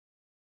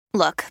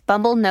Look,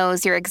 Bumble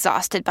knows you're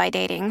exhausted by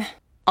dating.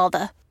 All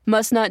the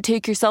must not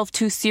take yourself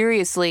too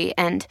seriously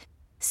and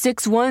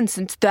 6'1"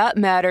 since that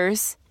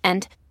matters.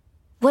 And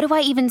what do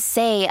I even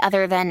say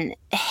other than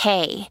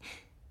hey?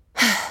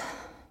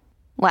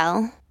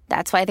 Well,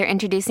 that's why they're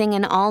introducing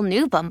an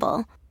all-new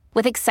Bumble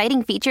with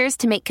exciting features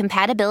to make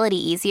compatibility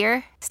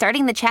easier,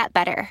 starting the chat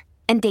better,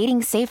 and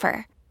dating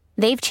safer.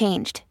 They've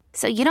changed,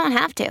 so you don't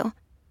have to.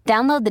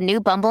 Download the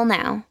new Bumble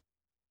now.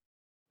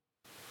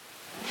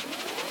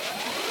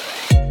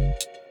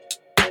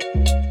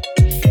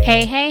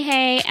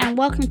 Hey, and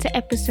welcome to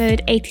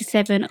episode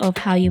 87 of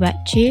How You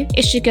At You.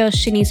 It's your girl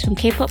Shanice from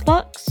K-Pop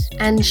Box.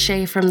 And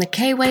Shay from the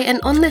K-Way,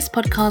 and on this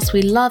podcast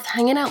we love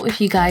hanging out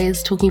with you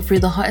guys, talking through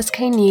the hottest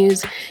K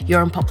news,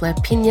 your unpopular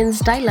opinions,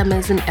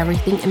 dilemmas, and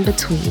everything in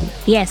between.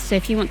 Yes, so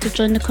if you want to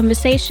join the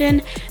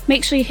conversation,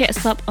 make sure you hit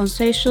us up on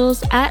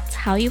socials at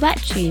How You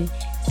At You.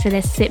 So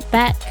let's sit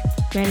back,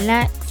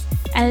 relax,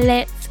 and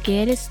let's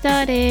get it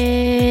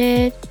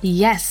started.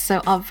 Yes,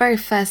 so our very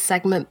first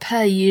segment,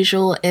 per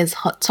usual, is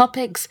Hot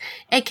Topics,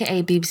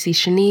 aka BBC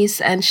Shanice,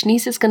 and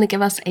Shanice is going to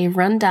give us a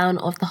rundown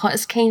of the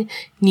hottest K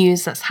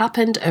news that's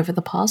happened over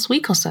the past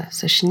week or so.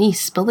 So Shanice,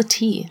 spill the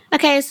tea.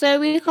 Okay, so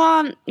we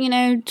can't,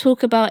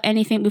 talk about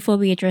anything before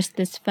we address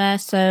this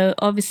first. So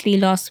obviously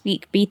last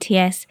week,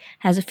 BTS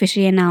has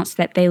officially announced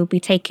that they will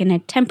be taking a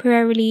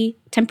temporary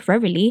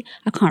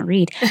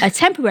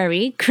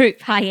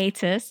group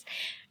hiatus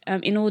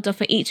in order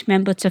for each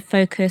member to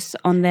focus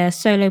on their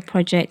solo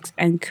projects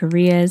and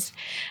careers.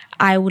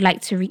 I would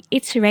like to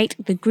reiterate,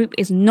 the group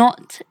is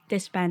not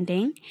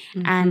disbanding,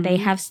 and they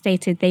have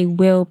stated they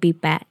will be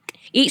back.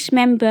 Each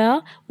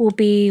member will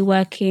be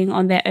working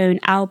on their own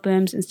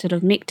albums instead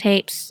of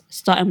mixtapes,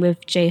 starting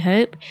with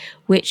J-Hope,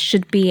 which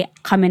should be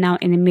coming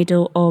out in the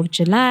middle of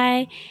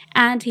July,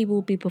 and he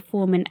will be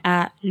performing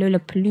at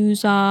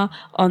Lollapalooza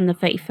on the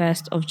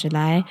 31st of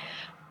July.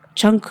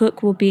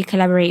 Jungkook will be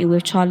collaborating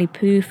with Charlie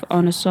Puth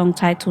on a song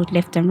titled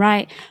Left and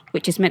Right,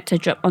 which is meant to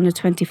drop on the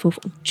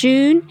 24th of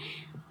June.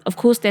 Of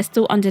course, they're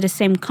still under the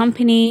same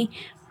company,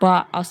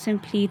 but are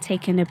simply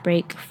taking a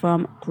break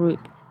from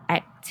group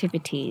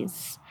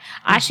activities.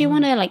 I actually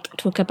want to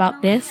talk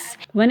about this.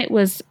 When it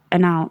was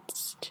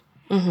announced,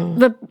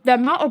 the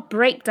amount of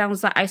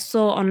breakdowns that I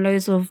saw on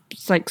loads of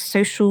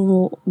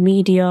social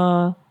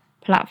media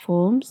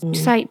platforms,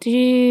 it's like,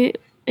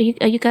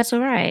 are you guys all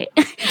right?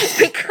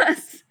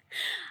 Because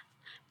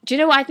do you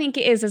know what I think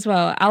it is as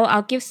well?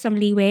 I'll give some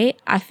leeway.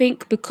 I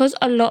think because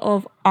a lot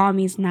of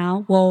armies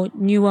now,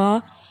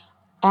 newer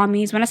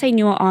armies, when I say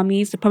newer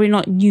armies, they're probably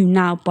not new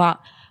now, but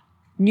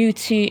new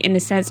to in the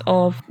sense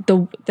of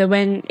the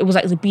when it was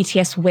the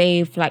BTS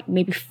wave,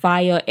 maybe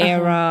Fire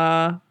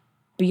era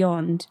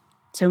beyond.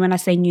 So when I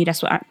say new,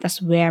 that's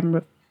where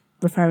I'm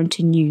referring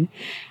to new.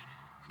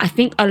 I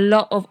think a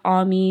lot of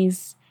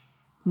armies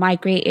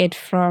migrated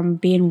from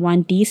being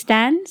 1D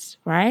stands,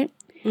 right?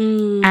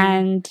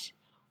 And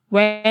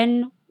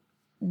when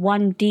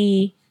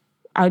 1D,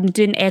 I'm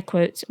doing air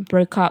quotes,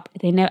 broke up,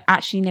 they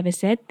never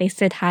said. They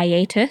said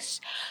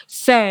hiatus.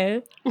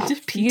 So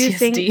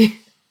PTSD.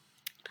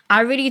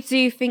 I really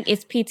do think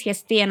it's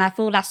PTSD, and I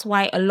feel that's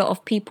why a lot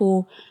of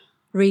people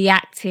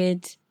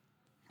reacted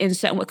in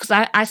certain ways.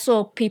 Because I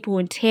saw people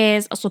in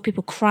tears, I saw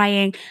people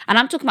crying, and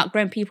I'm talking about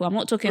grown people. I'm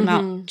not talking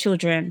about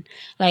children.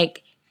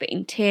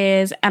 In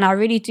tears, and I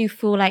really do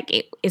feel like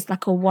it is a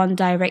One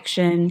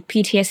Direction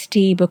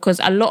PTSD, because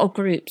a lot of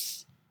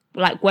groups,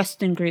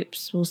 Western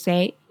groups, will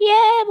say,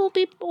 yeah, we'll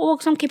be,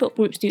 or some K-pop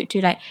groups do it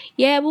too,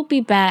 yeah, we'll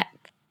be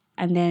back,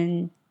 and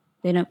then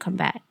they don't come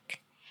back.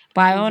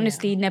 But I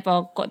honestly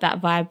never got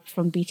that vibe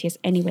from BTS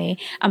anyway.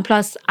 And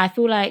plus, I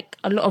feel like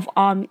there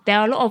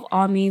are a lot of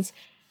armies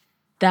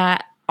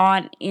that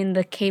aren't in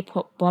the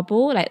K-pop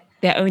bubble.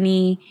 They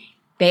only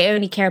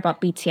care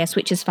about BTS,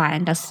 which is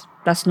fine. That's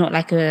not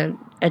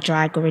a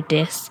drag or a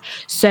diss.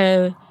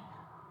 So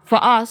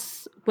for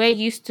us, we're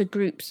used to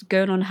groups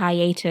going on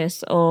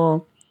hiatus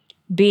or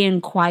being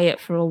quiet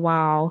for a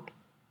while.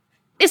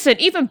 Listen,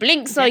 even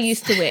Blinks are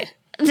used to it.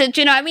 Do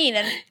you know what I mean?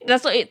 And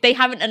that's what they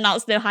haven't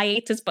announced their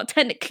hiatus, but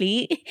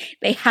technically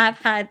they have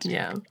had a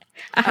hiatus.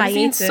 I've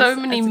seen so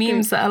many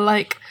memes that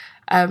are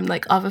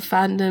other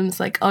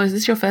fandoms, oh, is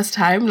this your first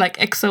time?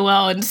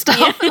 XOL and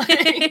stuff.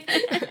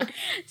 Yeah.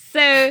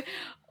 So,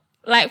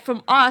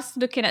 from us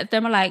looking at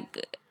them,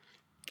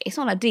 it's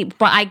not deep,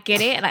 but I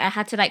get it. I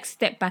had to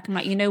step back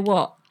and you know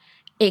what?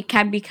 It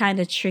can be kind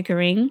of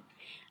triggering.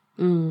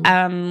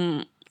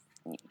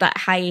 That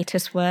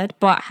hiatus word,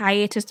 but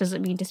hiatus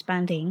doesn't mean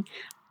disbanding.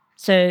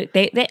 So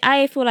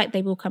I feel like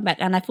they will come back,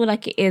 and I feel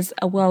like it is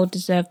a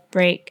well-deserved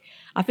break.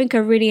 I think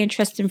a really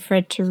interesting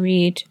thread to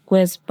read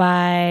was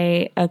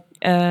by I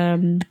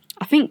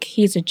think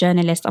he's a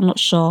journalist. I'm not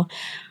sure.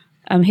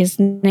 His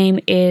name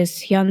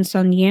is Hyun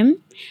Sun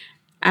Yim.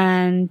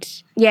 And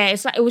yeah,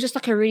 it was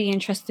just a really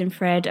interesting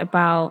thread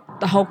about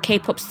the whole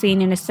K-pop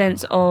scene, in a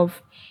sense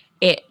of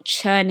it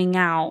churning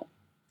out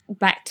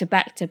back to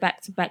back to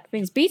back to back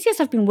things. BTS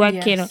have been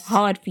working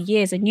hard for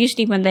years, and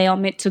usually when they are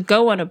meant to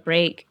go on a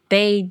break,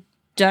 they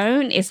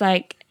don't. It's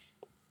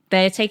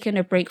they're taking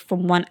a break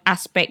from one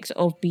aspect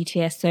of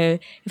BTS. So if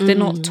they're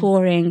not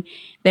touring,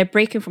 they're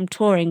breaking from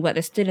touring, but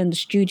they're still in the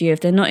studio.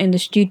 If they're not in the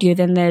studio,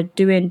 then they're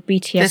doing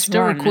BTS. They're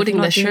still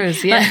recording their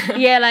shows,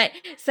 yeah.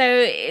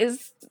 So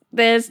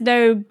there's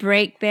no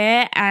break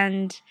there.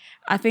 And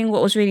I think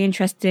what was really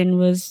interesting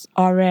was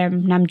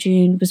RM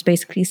Namjoon was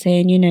basically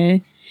saying, you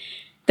know,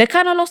 they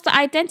kind of lost the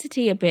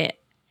identity a bit.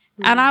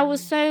 And I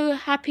was so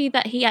happy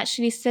that he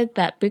actually said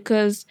that,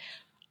 because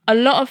a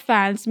lot of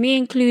fans, me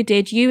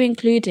included, you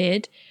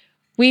included,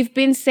 we've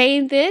been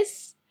saying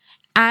this,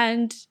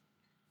 and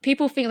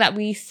people think that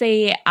we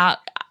say it out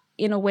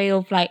in a way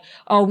of like,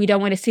 oh, we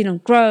don't want to see them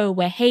grow,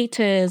 we're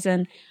haters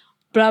and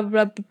blah,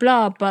 blah, blah,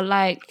 blah. But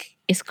like,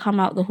 it's come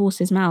out the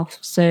horse's mouth.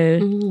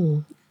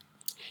 So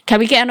can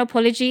we get an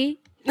apology?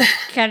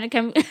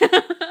 Can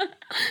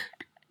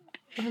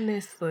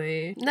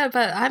Honestly. No,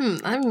 but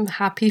I'm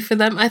happy for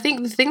them. I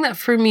think the thing that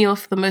threw me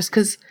off the most,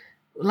 because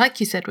like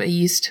you said, we're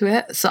used to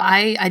it. So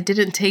I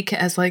didn't take it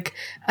as like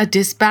a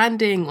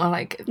disbanding or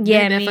like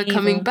they're never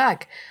coming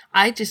back.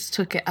 I just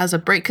took it as a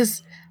break,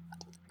 because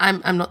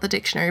I'm not the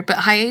dictionary, but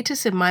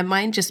hiatus in my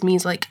mind just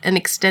means like an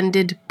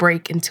extended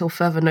break until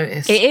further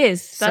notice. It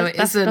is.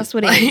 That's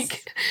what like, it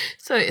is.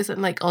 So it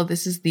isn't like, oh,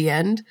 this is the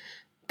end.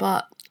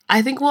 But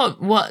I think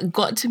what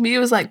got to me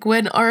was like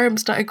when RM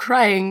started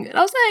crying, and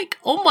I was like,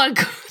 oh my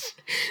god,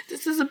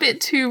 this is a bit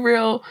too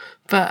real.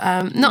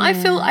 But no, I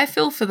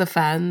feel for the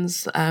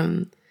fans.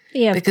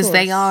 Because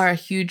they are a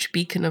huge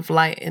beacon of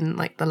light in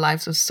like the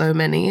lives of so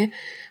many.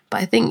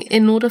 But I think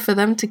in order for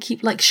them to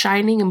keep like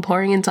shining and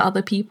pouring into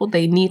other people,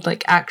 they need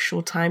like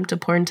actual time to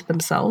pour into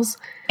themselves.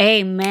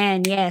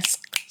 Amen. Yes.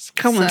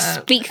 Come on,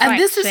 speak facts. And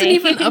this isn't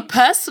even a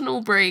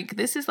personal break.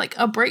 This is like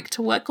a break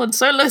to work on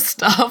solo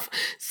stuff.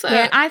 So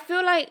yeah, I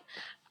feel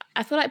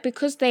like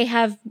because they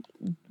have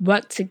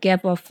worked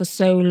together for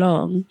so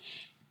long,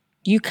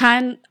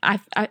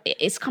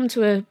 it's come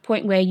to a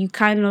point where you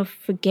kind of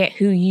forget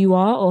who you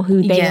are or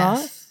who they are.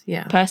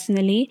 Yeah.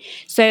 Personally.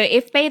 So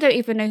if they don't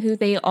even know who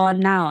they are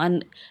now,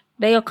 and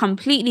they are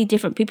completely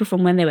different people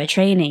from when they were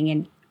training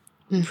and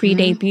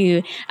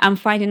pre-debut, and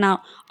finding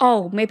out,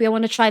 oh, maybe I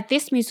want to try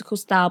this musical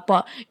style,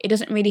 but it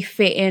doesn't really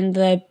fit in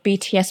the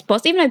BTS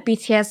box. Even though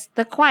BTS,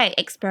 they're quite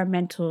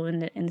experimental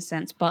in a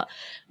sense, but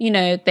you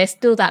know, there's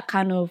still that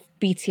kind of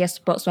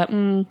BTS box like,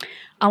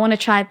 I want to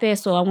try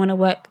this, or I want to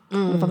work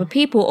with other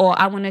people, or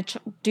I want to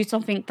do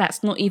something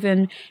that's not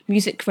even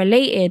music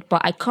related,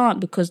 but I can't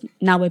because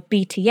now we're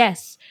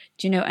BTS.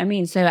 Do you know what I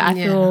mean? So I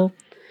feel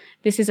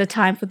this is a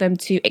time for them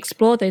to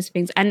explore those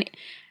things. And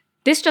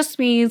this just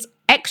means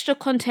extra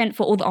content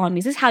for all the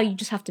armies. This is how you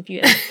just have to view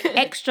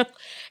it.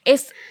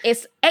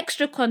 It's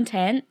extra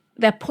content.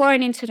 They're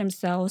pouring into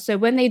themselves. So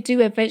when they do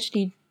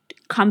eventually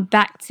come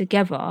back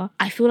together,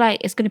 I feel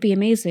like it's going to be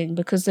amazing,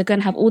 because they're going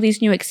to have all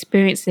these new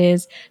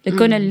experiences. They're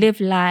going to live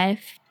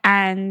life,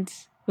 and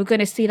we're going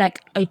to see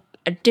like a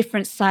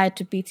different side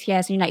to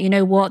BTS. And you're like, you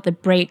know what? The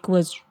break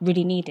was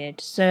really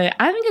needed. So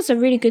I think it's a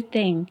really good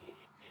thing.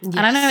 Yes.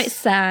 And I know it's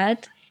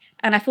sad.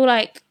 And I feel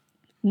like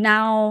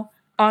now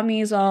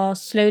armies are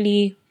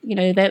slowly, you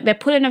know, they're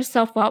pulling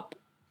themselves up.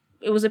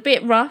 It was a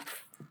bit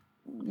rough.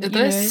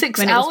 Those 6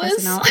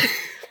 hours? A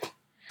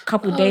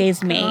couple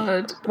days,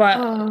 mate. But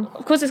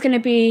of course, there's going to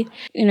be,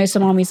 you know,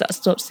 some armies that are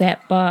still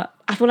upset. But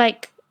I feel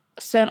like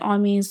certain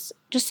armies,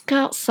 just go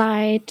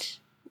outside,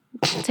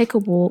 take a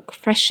walk,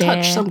 fresh air,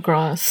 touch some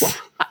grass.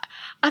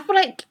 I feel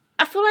like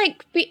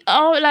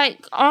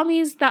like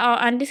armies that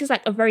are, and this is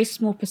like a very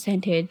small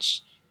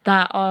percentage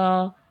that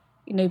are,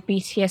 you know,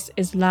 BTS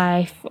is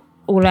life,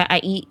 or like I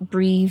eat,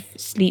 breathe,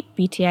 sleep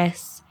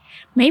BTS.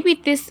 Maybe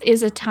this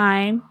is a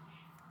time,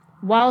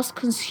 whilst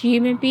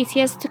consuming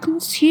BTS, to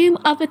consume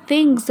other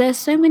things. There's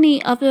so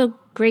many other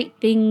great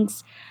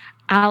things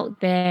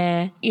out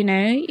there, you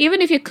know,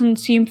 even if you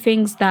consume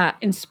things that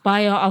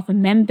inspire other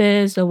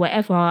members or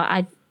whatever.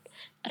 I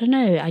don't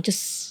know.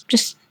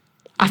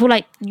 I feel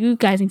like you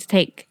guys need to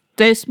take,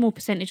 those small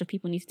percentage of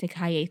people need to take a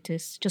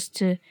hiatus just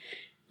to,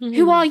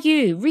 who are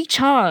you?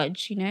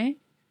 Recharge, you know?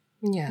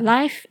 Yeah.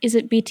 Life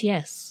isn't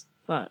BTS,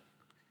 but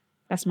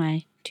that's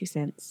my 2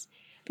 cents.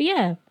 But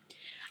yeah,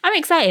 I'm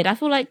excited. I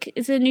feel like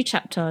it's a new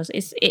chapter.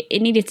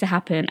 It needed to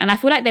happen. And I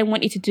feel like they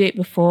wanted to do it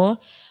before,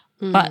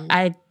 but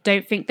I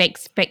don't think they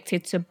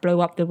expected to blow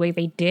up the way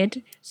they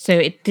did. So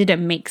it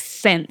didn't make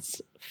sense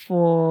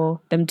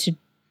for them to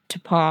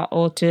part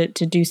or to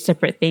do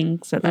separate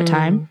things at that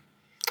time.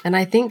 And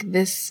I think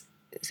this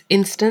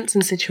instance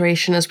and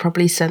situation has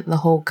probably sent the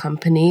whole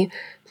company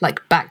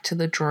like back to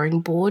the drawing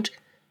board,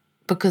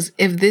 because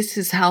if this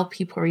is how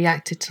people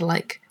reacted to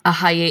like a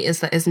hiatus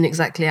that isn't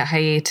exactly a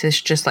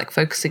hiatus, just like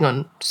focusing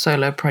on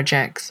solo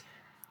projects,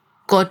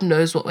 God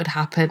knows what would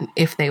happen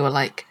if they were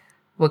like,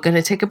 we're going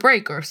to take a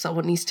break, or if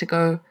someone needs to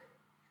go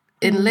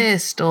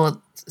enlist,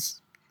 or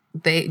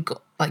they,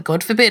 like,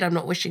 God forbid, I'm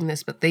not wishing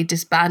this, but they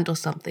disband or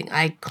something.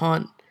 I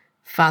can't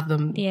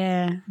fathom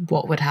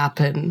what would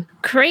happen.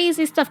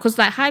 Crazy stuff, because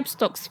like hype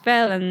stocks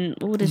fell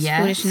and all this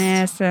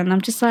foolishness, and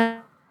I'm just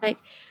like,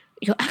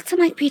 you're acting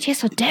like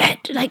BTS are dead.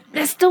 Like,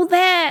 they're still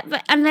there.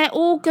 And they're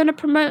all going to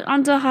promote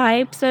under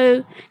hype.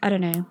 So, I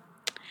don't know.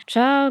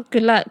 Child,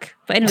 good luck.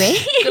 But anyway.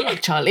 Good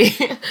luck, Charlie.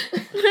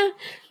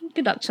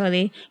 Good luck,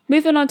 Charlie.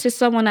 Moving on to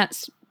someone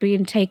that's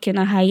been taking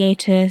a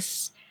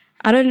hiatus.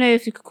 I don't know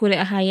if you could call it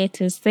a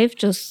hiatus. They've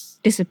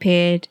just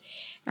disappeared.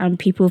 And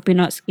people have been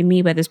asking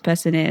me where this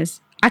person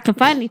is. I can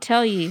finally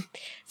tell you.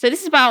 So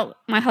this is about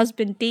my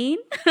husband, Dean.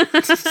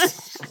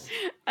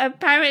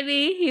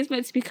 Apparently, he's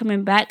meant to be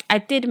coming back. I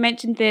did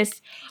mention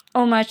this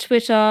on my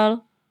Twitter,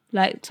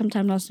 like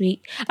sometime last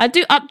week. I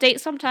do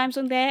update sometimes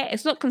on there.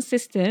 It's not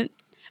consistent,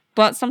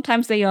 but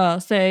sometimes they are.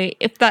 So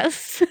if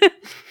that's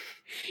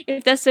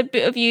if that's a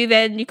bit of you,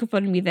 then you can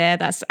follow me there.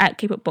 That's at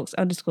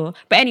 @kpopbox_.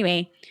 But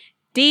anyway,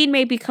 Dean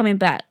may be coming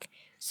back.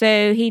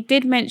 So he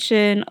did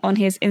mention on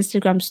his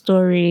Instagram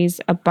stories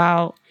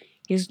about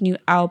his new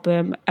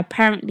album.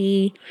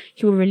 Apparently,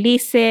 he will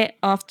release it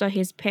after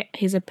his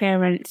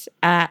appearance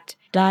at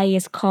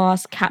Dyer's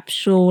Cast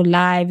Capsule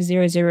Live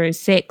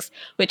 006,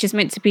 which is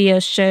meant to be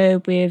a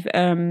show with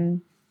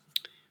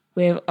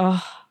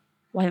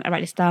why didn't I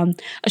write this down?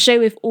 A show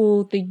with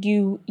all the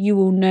you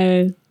will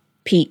know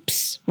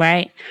peeps,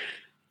 right?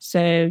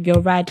 So your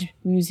Rad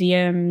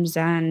Museums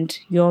and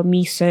your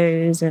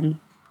Misos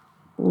and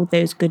all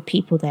those good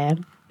people there.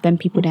 Them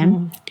people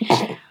them.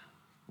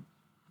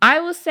 I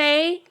will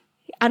say,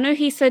 I know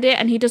he said it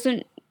and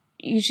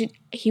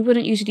he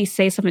wouldn't usually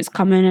say something's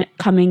coming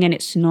and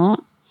it's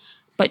not.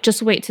 But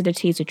just wait till the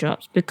teaser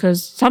drops,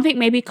 because something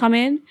may be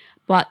coming,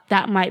 but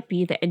that might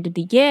be the end of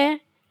the year.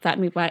 That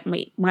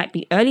might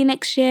be early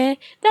next year.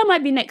 That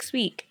might be next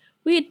week.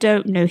 We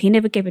don't know. He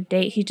never gave a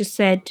date. He just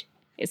said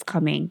it's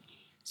coming.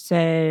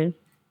 So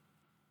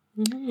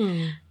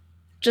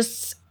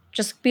just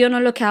be on the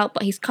lookout.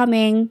 But he's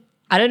coming.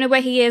 I don't know where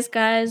he is,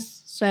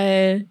 guys.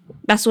 So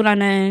that's all I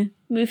know.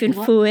 Moving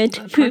forward.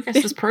 Progress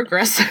is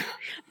progress.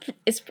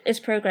 It's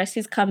progress.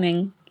 He's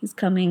coming.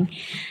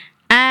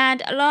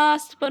 And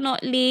last but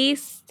not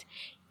least,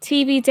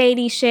 TV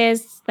Daily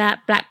shares that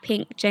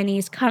Blackpink Jennie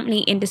is currently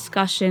in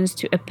discussions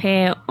to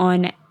appear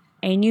on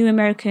a new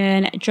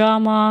American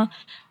drama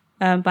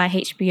by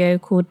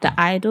HBO called The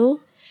Idol.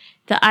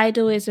 The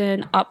Idol is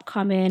an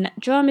upcoming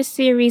drama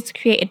series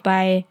created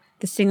by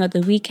the singer The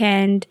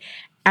Weeknd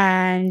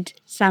and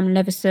Sam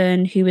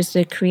Levinson, who is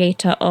the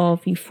creator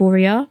of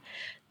Euphoria.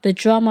 The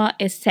drama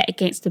is set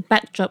against the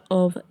backdrop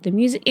of the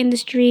music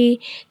industry.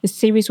 The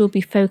series will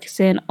be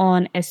focusing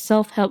on a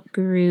self-help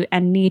guru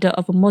and leader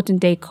of a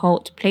modern-day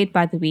cult played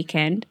by The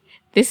Weeknd.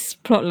 This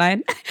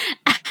plotline,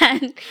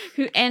 and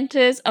who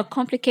enters a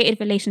complicated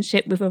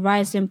relationship with a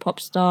rising pop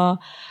star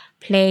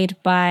played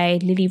by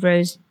Lily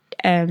Rose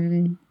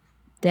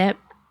Depp.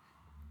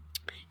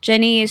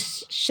 Jennie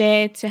is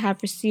shared to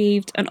have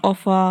received an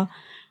offer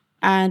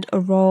and a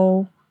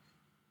role.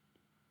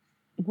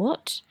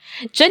 What?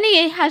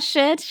 Jennie has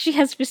shared she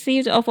has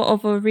received an offer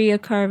of a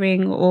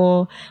reoccurring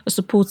or a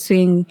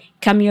supporting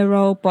cameo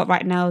role, but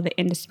right now they're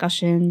in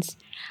discussions.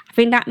 I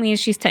think that means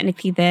she's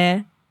technically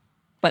there,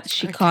 but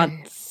she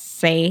can't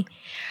say.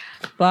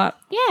 But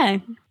yeah,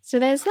 so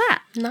there's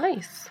that.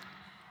 Nice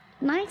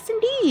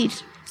indeed.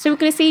 So we're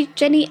gonna see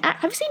Jennie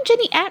act. Have you seen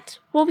Jennie act?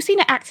 Well, we've seen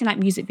her act in like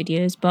music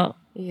videos, but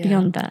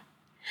beyond that.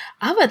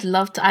 I would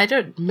love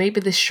to. Maybe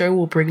this show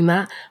will bring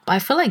that, but I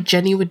feel like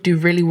Jennie would do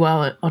really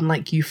well on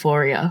like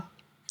Euphoria.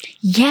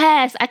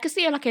 Yes, I could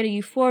see her like in a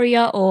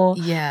Euphoria or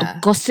a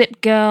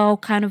Gossip Girl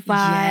kind of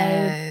vibe.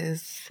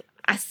 Yes,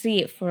 I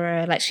see it for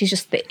her. Like she's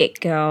just the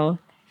it girl.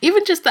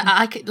 Even just the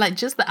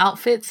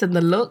outfits and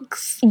the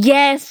looks.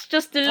 Yes,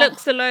 just the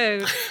looks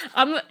alone.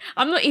 I'm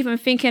not even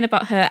thinking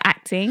about her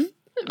acting.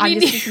 I'm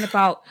just thinking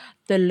about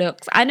the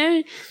looks. I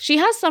know she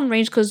has some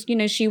range because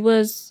she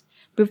was.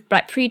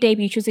 Like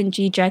pre-debut, she was in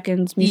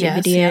G-Dragon's music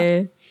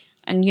video,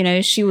 and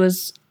she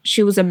was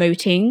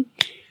emoting.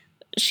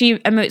 She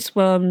emotes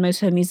well in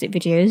most of her music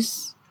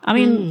videos. I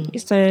mean,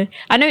 so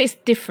I know it's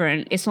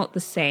different. It's not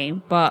the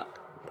same, but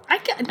I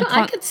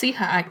could see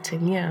her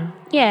acting.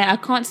 Yeah, I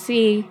can't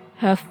see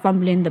her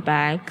fumbling the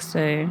bag.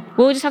 So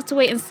we'll just have to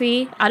wait and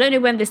see. I don't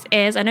know when this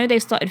airs. I know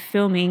they've started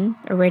filming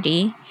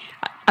already.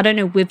 I don't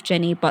know with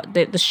Jennie, but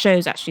the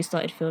show's actually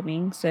started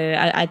filming. So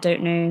I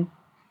don't know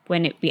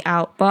when it be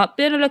out, but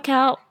be on the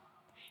lookout.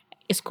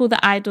 It's called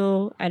The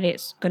Idol and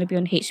it's going to be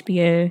on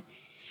HBO,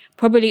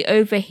 probably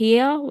over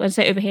here. When I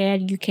say over here,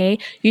 UK,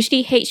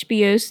 usually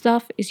HBO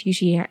stuff is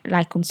usually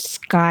like on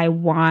Sky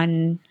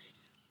One,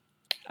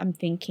 I'm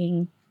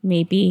thinking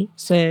maybe,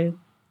 so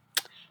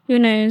who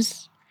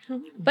knows.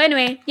 But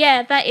anyway,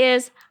 that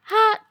is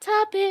hot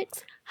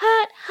topics.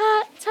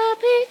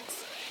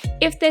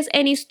 If there's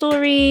any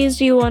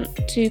stories you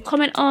want to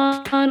comment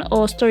on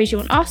or stories you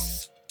want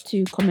us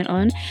to comment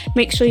on,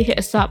 make sure you hit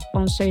us up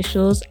on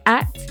socials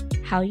at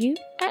How You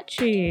At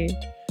You.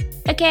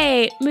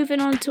 Okay, moving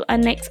on to our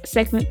next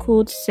segment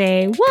called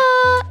Say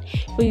What,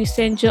 where you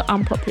send your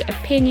unpopular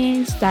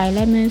opinions,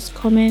 dilemmas,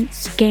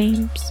 comments,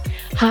 games,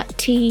 hot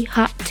tea,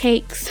 hot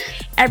takes,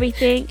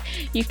 everything.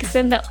 You can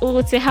send that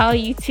all to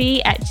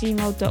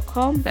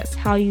howut@gmail.com. That's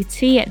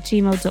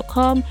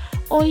howut@gmail.com.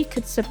 Or you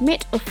could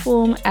submit a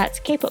form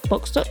at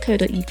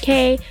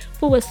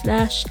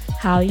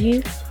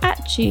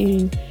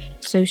kpopbox.co.uk/howuatju.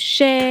 So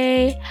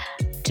Shay,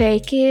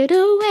 take it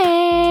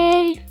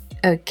away.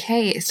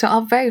 Okay, so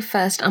our very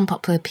first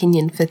unpopular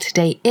opinion for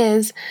today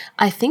is,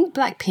 I think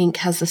Blackpink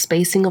has the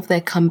spacing of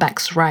their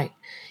comebacks right.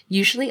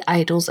 Usually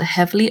idols are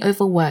heavily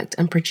overworked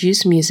and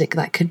produce music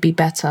that could be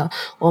better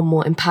or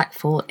more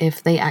impactful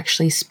if they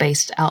actually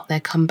spaced out their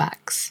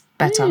comebacks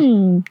better.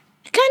 Kind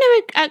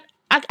of,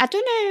 I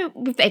don't know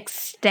with the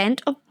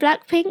extent of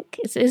Blackpink.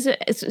 It's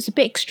a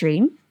bit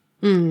extreme.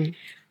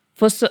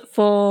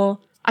 For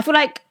I feel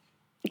like,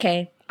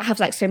 okay, I have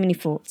like so many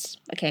thoughts.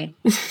 Okay,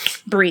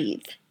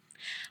 breathe.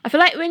 I feel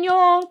like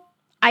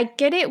I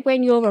get it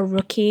when you're a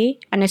rookie,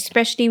 and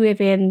especially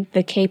within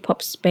the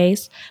K-pop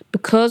space,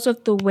 because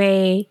of the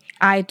way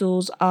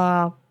idols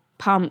are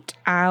pumped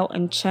out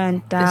and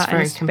churned out. It's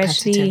very and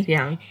especially competitive,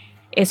 yeah.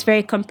 It's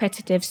very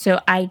competitive, so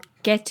I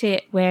get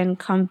it when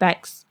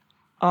comebacks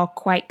are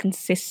quite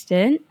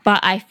consistent. But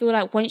I feel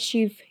like once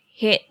you've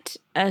hit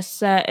a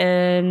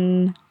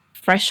certain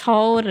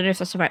threshold, I don't know if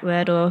that's the right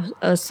word, or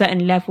a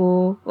certain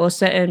level or a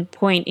certain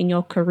point in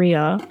your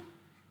career,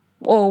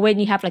 or when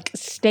you have like a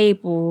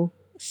stable,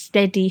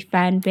 steady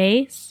fan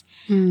base,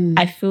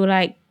 I feel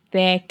like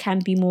there can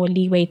be more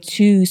leeway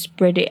to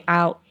spread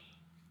out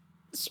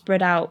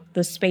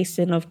the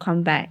spacing of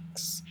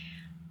comebacks.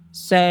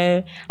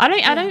 So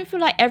I don't feel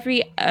like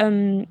every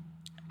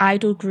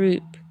idol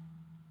group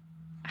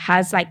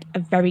has like a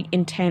very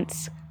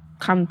intense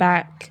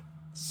comeback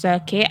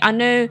circuit. I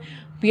know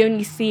we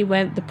only see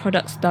when the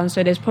product's done,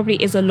 so there's probably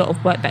is a lot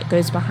of work that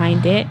goes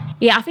behind it.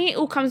 Yeah, I think it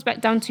all comes back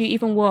down to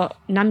even what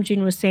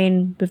Namjoon was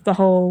saying with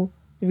the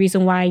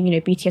reason why,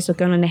 BTS are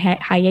going on a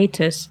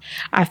hiatus.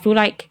 I feel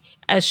like,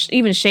 as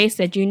even Shay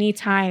said, you need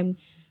time.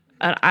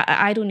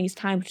 Idol needs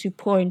time to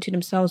pour into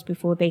themselves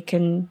before they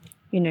can,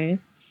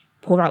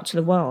 pour out to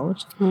the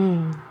world.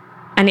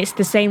 And it's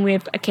the same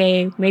with,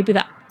 okay, maybe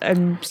that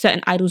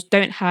certain idols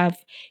don't have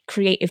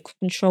creative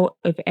control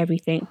over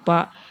everything,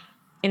 but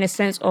in a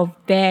sense of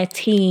their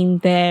team,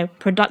 their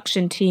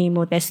production team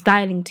or their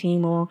styling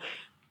team, or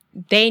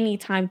they need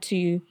time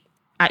to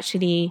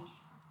actually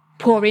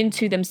pour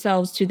into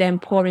themselves to then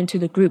pour into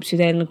the group, so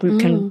then the group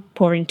can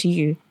pour into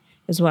you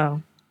as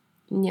well.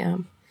 Yeah,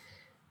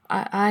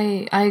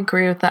 I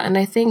agree with that, and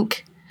I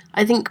think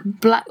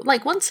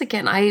once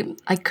again, I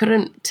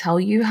couldn't tell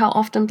you how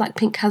often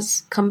Blackpink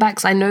has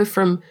comebacks. I know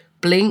from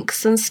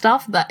Blinks and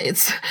stuff that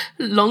it's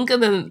longer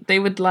than they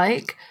would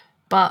like,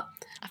 but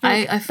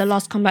the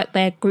last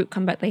group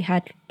comeback they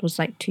had was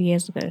like 2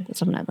 years ago or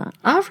something like that.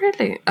 Oh,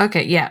 really?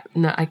 Okay, yeah.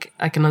 No,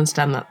 I can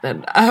understand that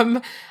then.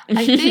 I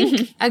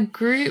think a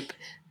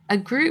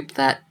group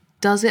that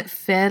does it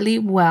fairly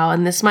well,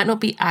 and this might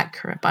not be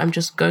accurate, but I'm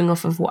just going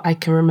off of what I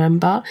can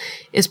remember,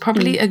 is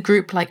probably a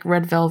group like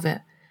Red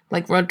Velvet.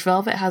 Like Red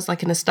Velvet has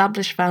like an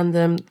established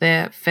fandom.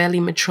 They're fairly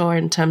mature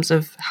in terms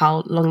of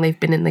how long they've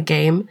been in the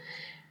game.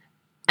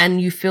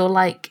 And you feel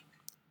like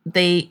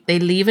they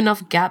leave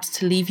enough gaps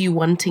to leave you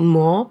wanting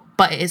more,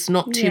 but it's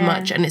not too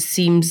much and it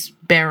seems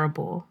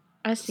bearable.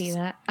 I see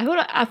that. I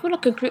feel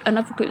like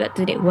another group that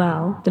did it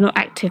well, they're not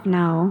active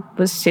now,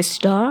 was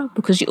Sister,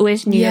 because you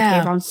always knew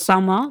around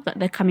summer that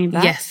they're coming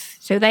back. Yes.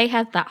 So they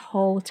had that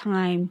whole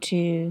time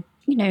to,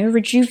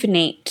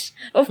 rejuvenate.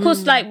 Of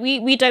course, like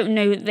we don't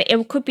know that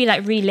it could be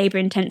like really labor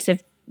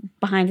intensive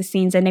behind the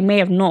scenes, and they may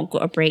have not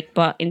got a break,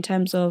 but in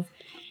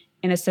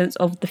a sense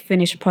of the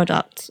finished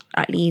product,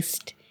 at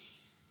least,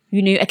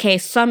 okay,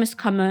 summer's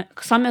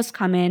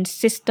coming,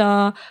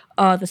 Sister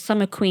are the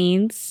summer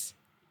queens.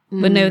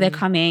 But no, they're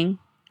coming,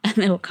 and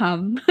they'll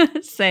come.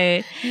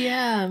 So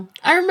yeah,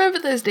 I remember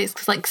those days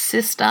because like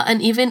Sister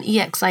and even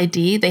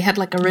EXID, they had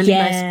like a really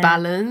nice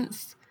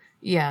balance.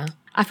 Yeah,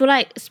 I feel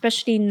like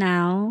especially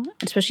now,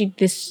 especially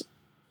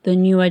the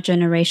newer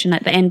generation,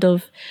 at the end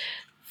of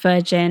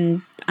third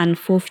gen and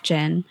fourth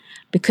gen,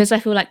 because I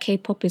feel like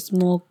K-pop is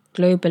more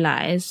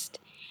globalized,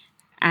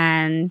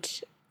 and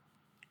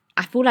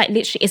I feel like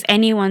literally it's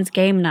anyone's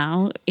game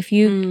now. If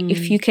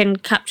you can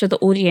capture the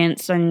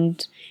audience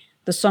and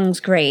the song's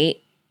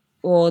great,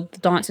 or the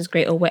dance is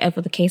great, or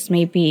whatever the case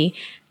may be,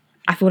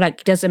 I feel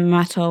like it doesn't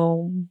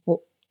matter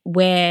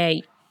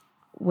where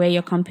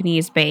your company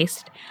is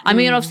based. I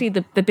mean, obviously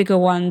the bigger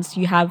ones,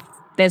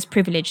 there's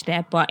privilege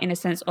there, but in a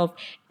sense of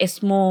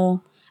it's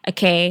more,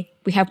 okay,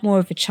 we have more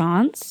of a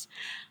chance.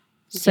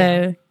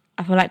 So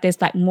I feel like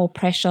there's like more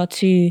pressure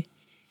to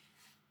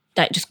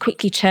like just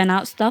quickly churn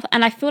out stuff.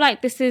 And I feel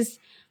like this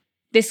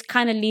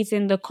kind of leads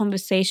in the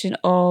conversation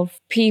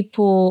of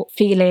people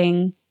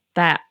feeling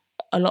that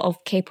a lot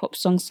of K-pop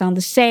songs sound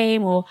the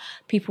same, or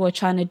people are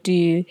trying to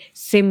do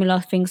similar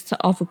things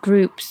to other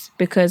groups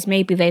because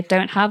maybe they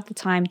don't have the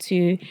time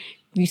to,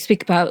 you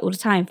speak about it all the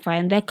time,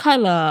 find their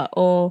color,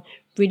 or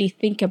really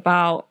think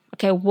about,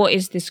 okay, what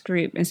is this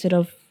group, instead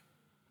of,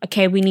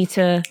 okay, we need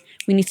to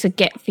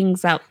get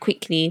things out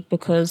quickly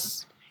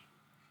because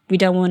we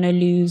don't want to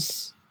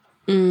lose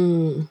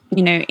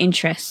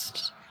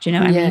interest. Do you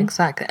know what I Yeah, mean?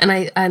 exactly.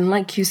 And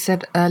like you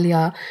said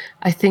earlier,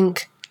 I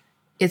think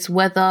it's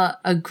whether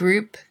a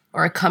group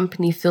or a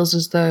company feels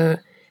as though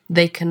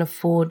they can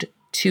afford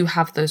to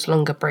have those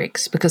longer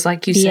breaks. Because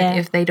like you said, Yeah.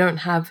 if they don't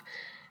have,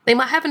 they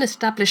might have an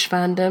established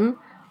fandom,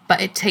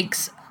 but it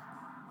takes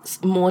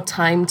more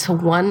time to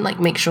like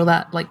make sure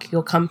that like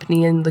your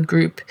company and the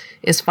group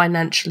is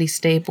financially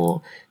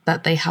stable,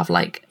 that they have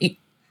like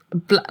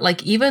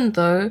like even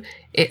though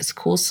it's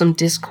caused some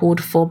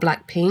discord for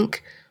Blackpink,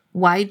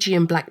 YG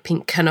and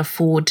Blackpink can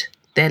afford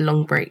their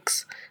long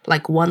breaks.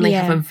 Like one, they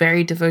have a Yeah.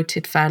 very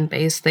devoted fan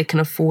base, they can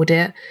afford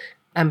it,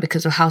 and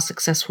because of how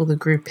successful the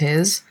group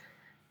is.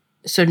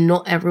 So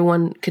not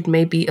everyone could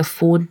maybe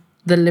afford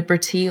the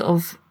liberty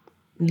of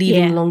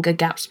leaving Yeah. longer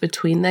gaps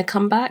between their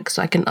comebacks.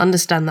 So I can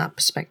understand that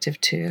perspective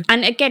too.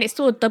 And again, it's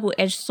still a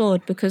double-edged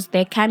sword because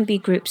there can be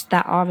groups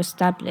that are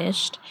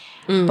established,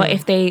 but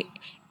if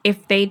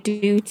they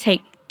do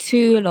take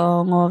too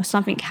long or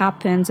something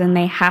happens and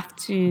they have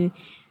to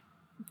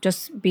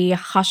just be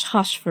hush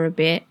hush for a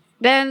bit,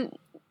 then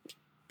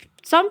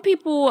some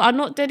people are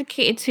not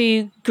dedicated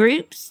to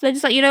groups. They're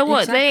just like, you know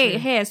what, they ain't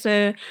Exactly. here,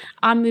 so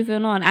I'm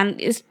moving on. And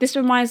this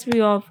reminds me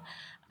of,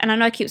 and I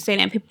know I keep saying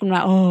it, and people are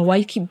like, oh, why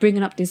you keep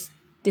bringing up this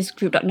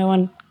group that no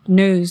one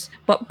knows?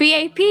 But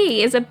BAP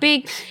is a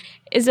big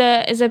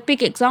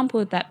example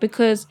of that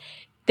because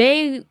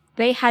they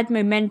had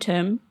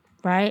momentum,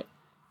 right?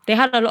 They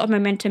had a lot of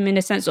momentum in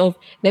the sense of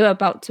they were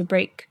about to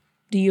break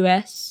the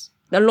US.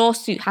 The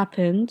lawsuit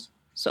happened,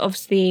 so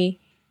obviously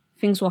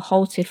things were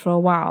halted for a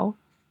while.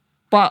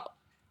 But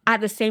at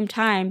the same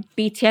time,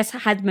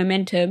 BTS had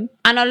momentum.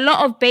 And a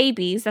lot of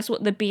babies, that's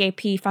what the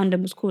BAP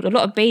fandom was called, a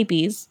lot of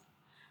babies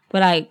were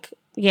like,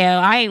 yeah,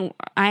 I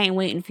ain't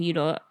waiting for you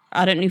lot.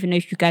 I don't even know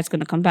if you guys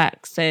gonna come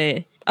back.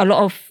 So a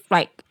lot of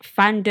like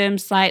fandom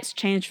sites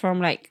changed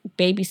from like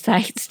baby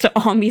sites to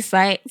army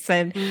sites,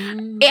 and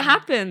it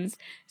happens.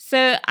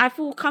 So I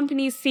feel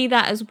companies see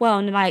that as well,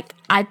 and they're like,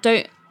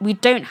 we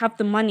don't have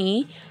the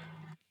money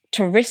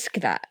to risk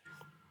that.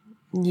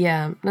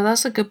 Yeah, no,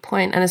 that's a good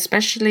point. And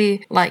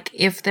especially like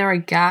if there are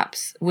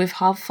gaps with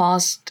how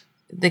fast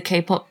the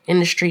K-pop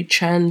industry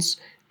churns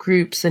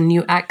groups and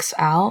new acts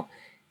out,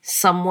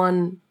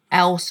 someone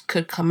else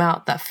could come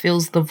out that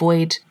fills the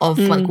void of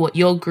like what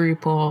your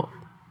group or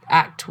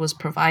act was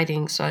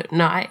providing. So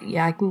no,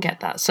 I can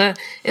get that. So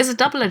it's a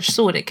double-edged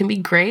sword. It can be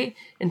great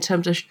in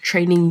terms of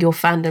training your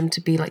fandom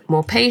to be like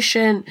more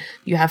patient.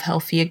 You have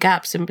healthier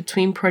gaps in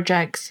between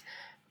projects,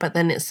 but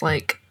then it's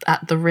like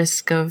at the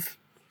risk of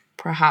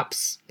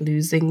perhaps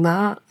losing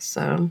that.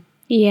 So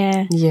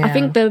Yeah. I yeah.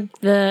 think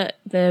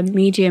the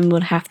medium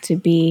would have to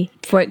be,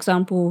 for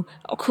example,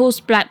 of course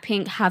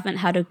Blackpink haven't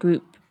had a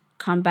group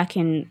come back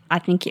in, I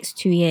think it's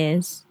 2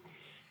 years.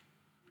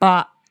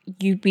 But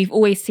we've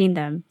always seen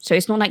them. So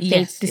it's not like they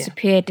Yes,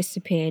 yeah.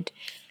 disappeared.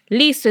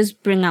 Lisa's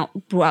brought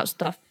out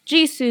stuff.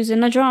 Jisoo's in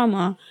the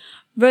drama.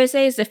 Rose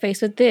is the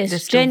face of They're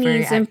this. still very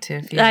Jenny's in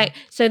active, yeah. like,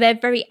 so they're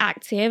very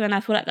active, and I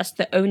feel like that's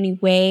the only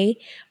way.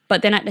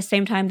 But then at the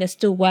same time, they're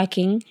still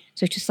working.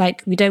 So it's just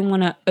like we don't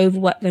want to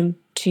overwork them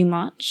too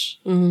much.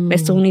 They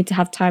still need to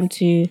have time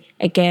to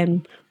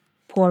again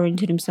pour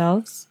into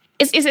themselves.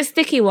 It's a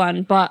sticky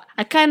one, but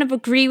I kind of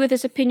agree with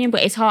this opinion,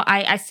 but it's hard.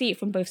 I see it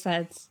from both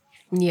sides.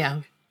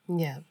 Yeah.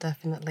 Yeah,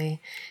 definitely.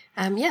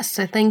 Yes,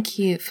 so thank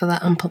you for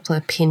that unpopular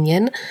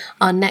opinion.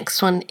 Our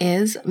next one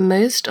is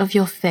most of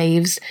your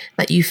faves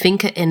that you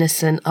think are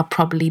innocent are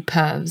probably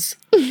pervs.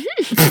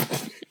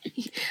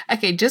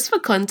 Okay, just for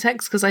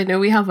context, because I know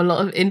we have a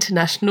lot of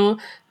international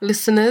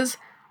listeners,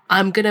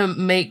 I'm gonna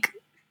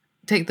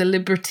take the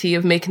liberty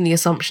of making the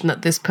assumption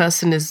that this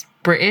person is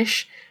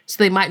British. So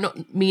they might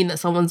not mean that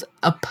someone's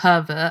a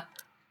pervert,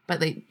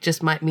 but they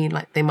just might mean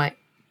like they might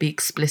be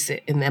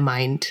explicit in their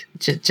mind.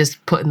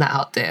 Just putting that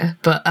out there.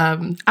 But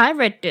I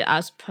read it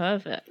as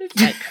pervert,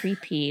 like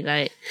creepy,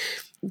 like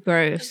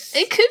gross.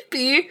 it could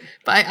be.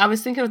 But I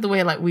was thinking of the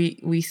way like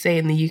we say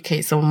in the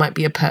UK someone might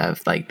be a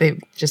perv. Like they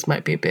just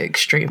might be a bit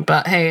extreme.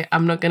 But hey,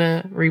 I'm not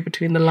gonna read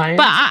between the lines.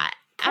 But I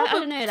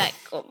don't know, like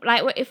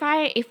if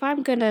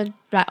I'm gonna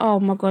like, oh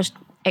my gosh,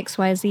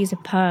 XYZ is a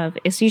perv,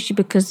 it's usually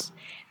because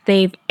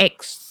they've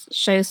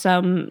show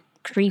some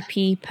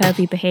creepy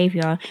pervy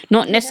behavior,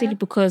 not necessarily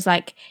because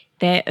like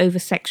they're over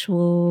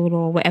sexual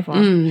or whatever,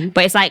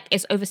 but it's like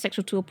it's over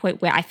sexual to a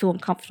point where I feel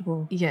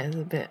uncomfortable, Yeah, it's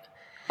a bit.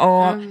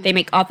 or they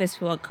make others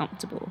feel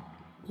uncomfortable.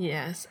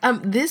 Yes.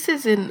 This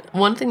is in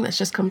one thing that's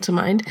just come to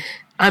mind.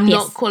 I'm Yes.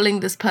 not calling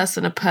this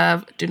person a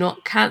perv. Do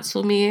not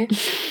cancel me.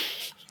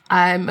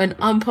 I'm an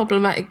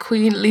unproblematic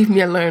queen. Leave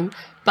me alone.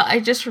 But I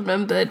just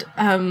remembered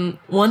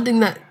one thing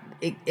that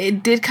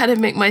it did kind of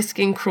make my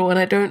skin crawl, and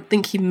I don't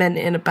think he meant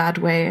it in a bad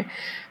way.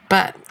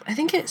 But I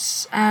think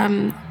it's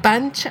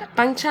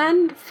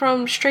Bangchan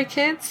from Stray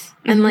Kids,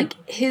 and like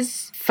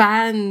his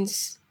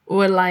fans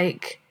were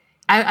like,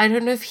 I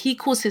don't know if he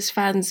calls his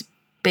fans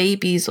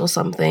babies or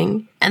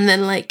something, and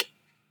then like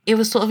it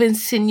was sort of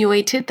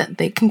insinuated that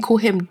they can call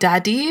him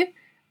daddy,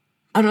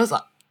 and I was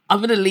like, I'm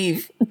gonna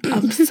leave.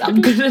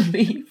 I'm gonna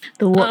leave.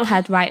 The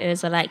Wattpad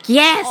writers are like,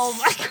 yes, Oh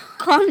my God.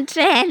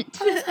 content.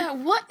 I was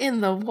like, what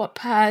in the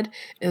Wattpad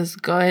is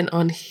going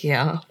on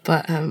here?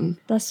 But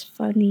That's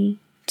funny.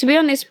 To be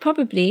honest,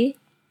 probably.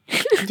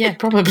 yeah,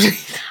 probably.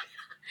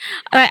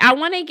 I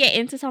want to get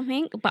into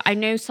something, but I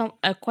know some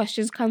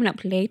questions coming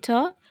up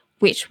later,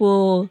 which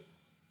will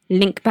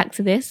link back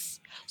to this.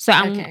 So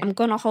I'm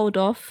gonna hold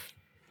off,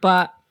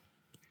 but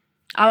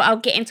I will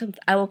get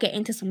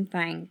into some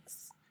things.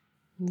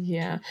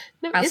 Yeah,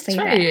 no, I'll say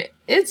that.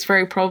 it's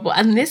very probable,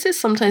 and this is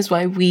sometimes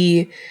why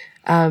we,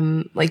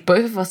 like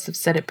both of us have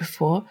said it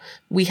before.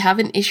 We have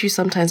an issue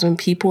sometimes when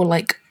people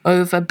like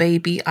over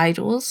baby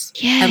idols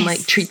and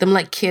like treat them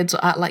like kids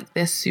or act like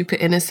they're super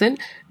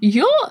innocent.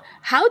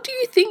 How do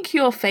you think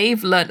your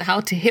fave learned how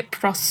to hip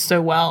thrust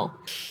so well?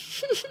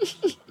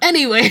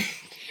 Anyway.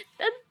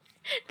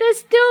 They're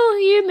still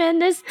human.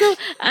 There's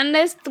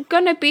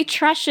gonna be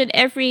trash in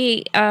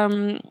every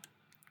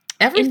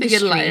Everything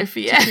industry, in life,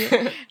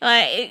 yeah.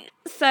 Like,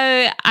 so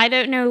I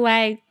don't know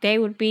why they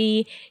would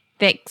be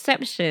the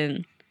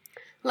exception.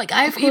 Like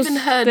I've even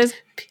heard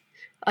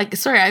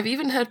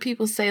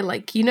people say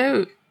like,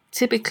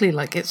 typically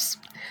like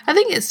I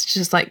think it's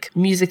just like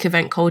music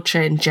event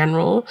culture in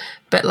general,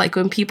 but like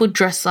when people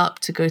dress up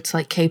to go to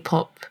like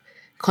K-pop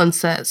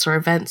concerts or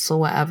events or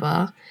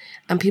whatever,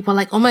 and people are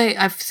like,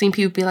 I've seen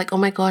people be like, oh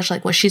my gosh,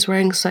 like what she's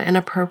wearing is so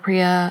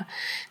inappropriate,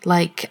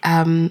 like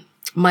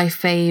my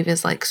fave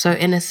is like so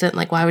innocent,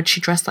 like why would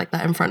she dress like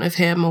that in front of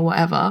him or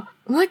whatever.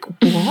 I'm like,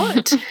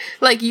 what?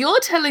 Like you're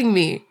telling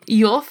me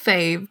your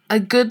fave, a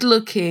good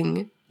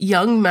looking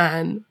young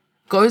man,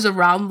 goes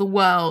around the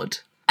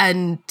world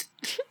and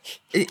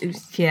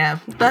yeah.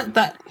 You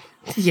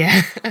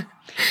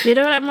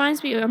know what it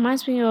reminds me? It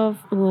reminds me of.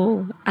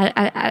 Oh,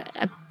 I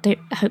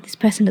hope this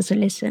person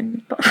doesn't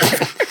listen. But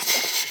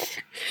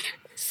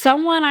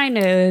someone I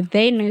know,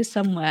 they know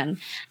someone,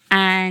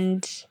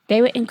 and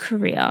they were in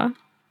Korea.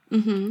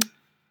 Mm-hmm.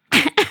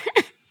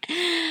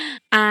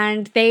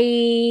 And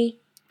they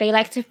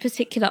liked a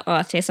particular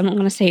artist. I'm not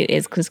going to say who it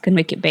is because it's going to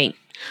make it bait.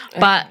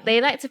 But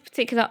they liked a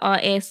particular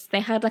artist. They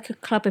had like a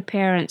club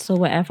appearance or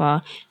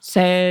whatever.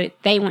 So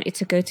they wanted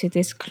to go to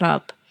this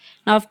club.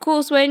 Now, of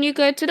course, when you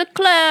go to the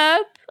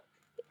club,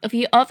 if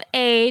you're of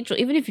age, or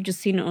even if you've just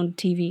seen it on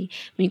TV,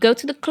 when you go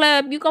to the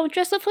club, you go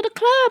dress up for the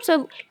club.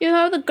 So,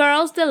 the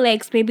girls, the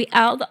legs may be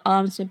out, the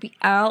arms may be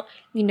out,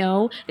 a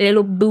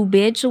little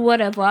boobage or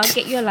whatever.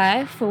 Get your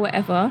life or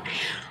whatever.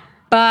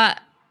 But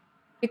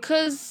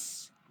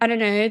because, I don't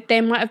know,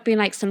 there might have been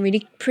like some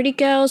really pretty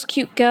girls,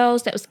 cute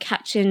girls that was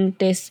catching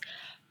this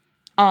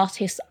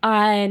artist's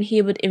eye, and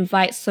he would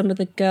invite some of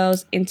the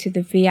girls into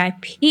the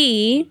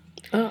VIP.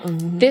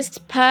 This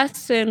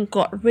person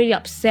got really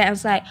upset and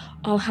was like,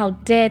 oh, how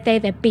dare they?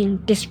 They're being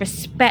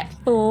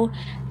disrespectful.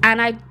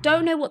 And I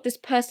don't know what this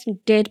person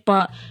did,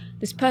 but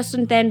this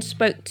person then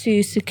spoke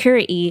to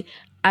security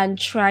and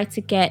tried to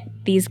get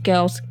these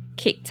girls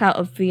kicked out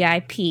of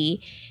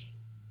VIP,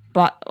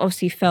 but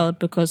obviously failed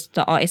because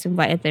the artist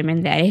invited them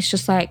in there. It's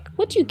just like,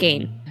 what do you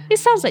gain? It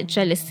sounds like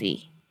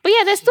jealousy. But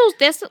yeah,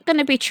 there's going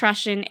to be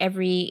trash in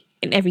every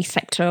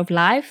sector of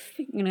life,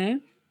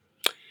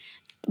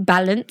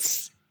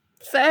 balance.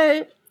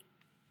 So,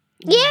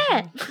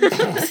 yeah.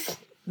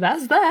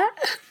 That's that.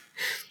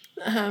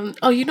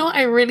 What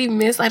I really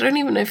miss? I don't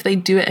even know if they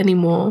do it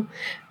anymore,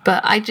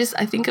 but I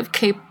think of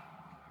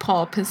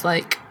K-pop as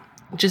like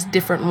just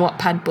different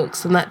Wattpad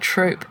books and that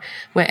trope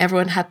where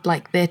everyone had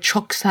like their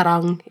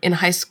choksarang in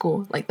high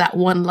school, like that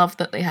one love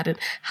that they had.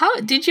 How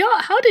did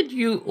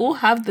you all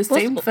have the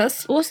same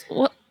first? What's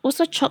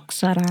a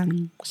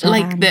choksarang?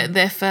 Like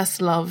their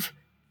first love,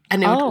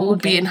 and it would all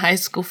be in high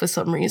school for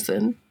some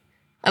reason.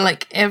 And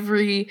like it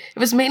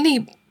was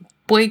mainly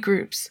boy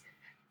groups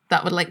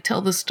that would like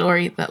tell the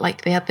story that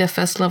like they had their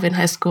first love in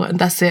high school and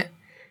that's it.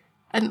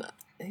 And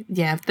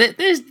yeah,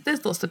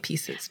 there's lots of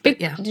pieces.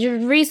 But yeah, the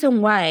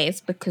reason why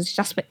is because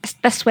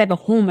that's where the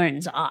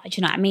hormones are. Do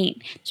you know what I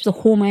mean? So the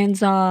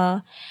hormones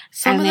are.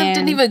 Some of them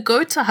didn't even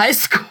go to high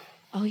school.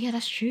 Oh yeah,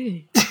 that's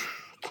true.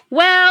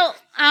 Well,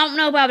 I don't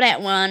know about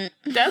that one.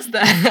 That's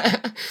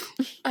that.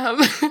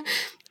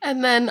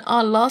 And then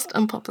our last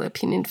unpopular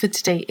opinion for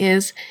today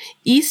is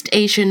East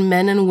Asian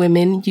men and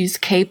women use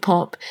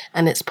K-pop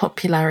and its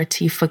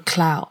popularity for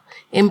clout.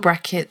 In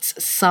brackets,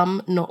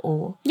 some, not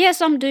all. Yeah,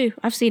 some do.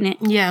 I've seen it.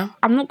 Yeah.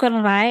 I'm not going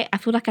to lie. I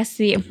feel like I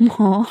see it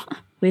more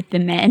with the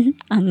men.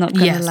 I'm not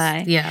going to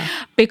lie. Yeah.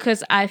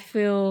 Because I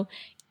feel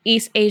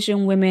East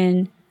Asian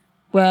women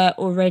were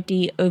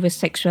already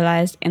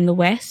over-sexualized in the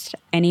West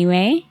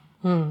anyway.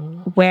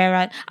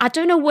 Whereas, I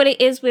don't know what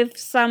it is with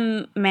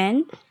some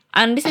men.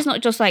 And this is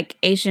not just like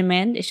Asian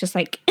men. It's just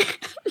like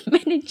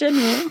men in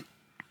general.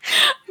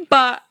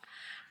 But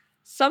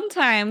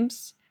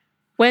sometimes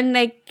when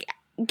they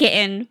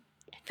getting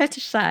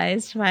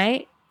fetishized,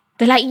 right?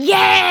 They're like,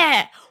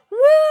 yeah,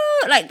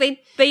 woo! Like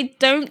they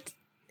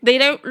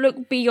don't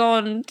look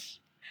beyond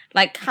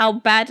like how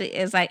bad it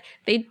is. Like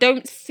they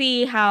don't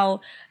see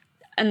how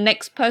a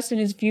next person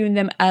is viewing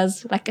them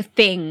as like a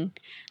thing.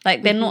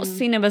 Like they're not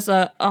seeing them as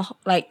a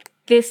like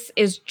this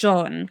is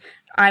John.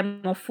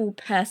 I'm a full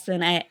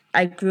person.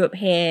 I grew up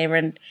here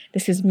and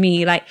this is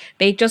me. Like,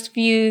 they just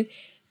view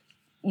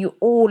you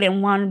all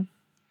in one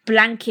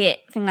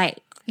blanket thing. Like,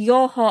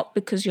 you're hot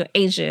because you're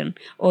Asian,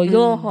 or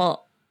you're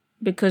hot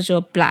because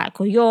you're black,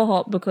 or you're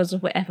hot because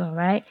of whatever,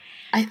 right?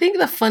 I think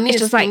the funniest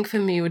just thing like- for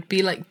me would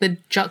be like the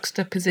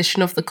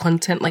juxtaposition of the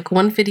content. Like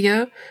one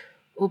video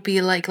will be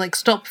like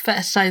stop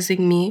fetishizing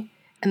me,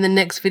 and the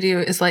next video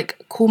is like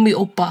call me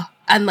oppa,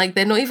 and like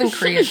they're not even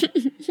Korean.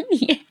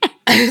 Yeah.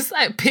 It's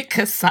like pick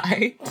a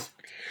side.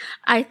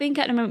 I think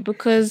at the moment,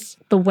 because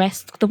the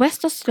West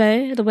are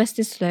slow. The West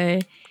is slow,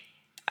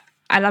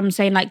 and I'm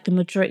saying like the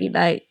majority,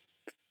 like,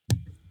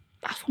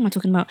 what am I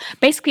talking about?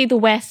 Basically, the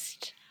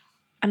West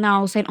are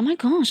now saying, "Oh my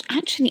gosh,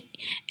 actually,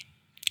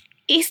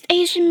 East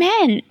Asian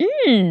men.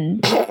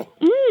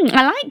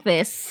 I like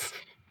this.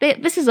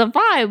 This is a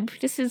vibe.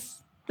 This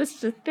is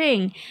a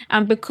thing."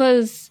 And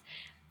because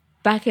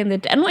back in the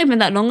day, and not even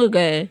that long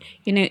ago,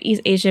 you know,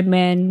 East Asian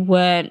men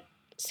weren't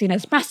seen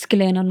as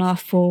masculine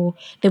enough, or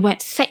they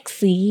weren't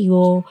sexy,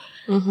 or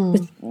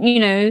you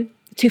know,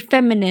 too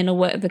feminine, or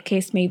whatever the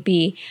case may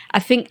be. I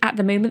think at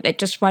the moment they're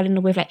just riding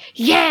the wave, like,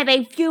 yeah,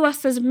 they view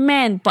us as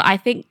men. But I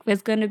think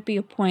there's going to be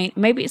a point,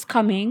 maybe it's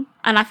coming,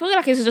 and I feel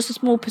like it's just a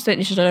small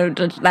percentage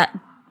that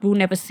will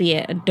never see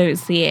it and don't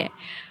see it.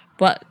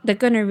 But they're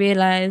going to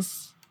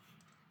realize,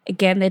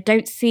 again, they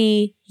don't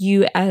see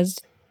you as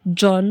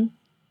John,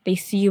 they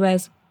see you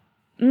as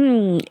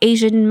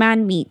Asian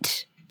man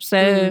meat.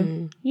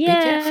 So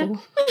yeah. Be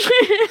careful.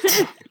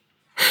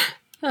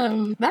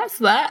 That's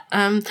that.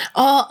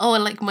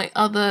 Like my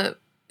other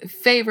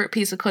favorite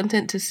piece of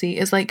content to see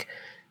is like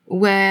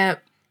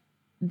where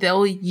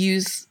they'll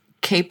use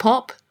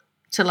K-pop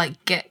to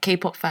like get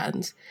K-pop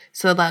fans.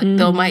 So that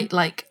they'll might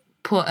like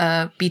put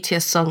a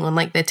BTS song on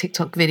like their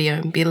TikTok video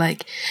and be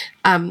like,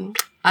 I'm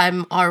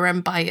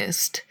RM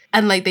biased.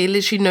 And like they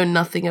literally know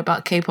nothing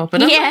about K-pop.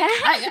 And I'm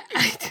like,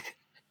 I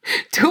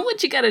do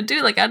what you gotta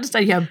do. Like I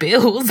understand you have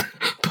bills,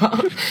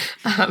 but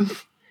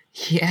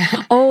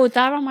yeah. Oh,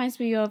 that reminds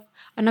me of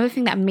another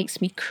thing that makes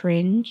me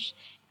cringe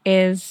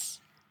is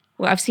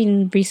what I've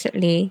seen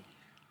recently.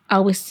 I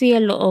will see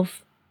a lot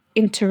of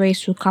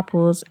interracial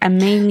couples, and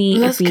mainly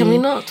Can we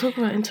not talk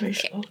about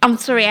interracial? I'm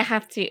sorry, I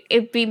have to.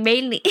 It'd be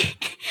mainly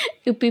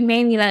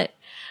like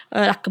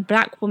a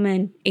black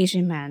woman,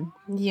 Asian man.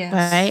 Yes.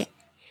 Right?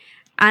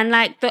 And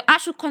like the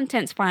actual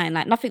content's fine.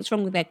 Like nothing's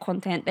wrong with their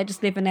content. They're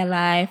just living their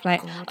life.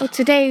 Like, oh,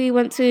 today we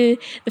went to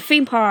the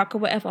theme park or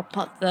whatever.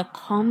 But the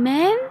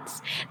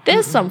comments,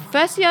 there's some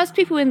first-year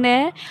people in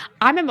there.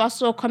 I remember I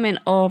saw a comment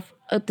of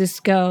this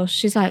girl.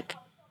 She's like,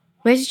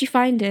 "Where did you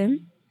find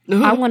him?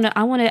 I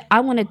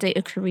wanna date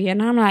a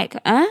Korean." And I'm like,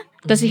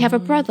 does he have a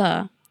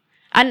brother?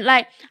 And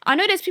like, I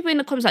know there's people in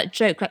the comments that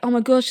joke, like, "Oh my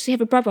gosh, does he have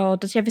a brother, or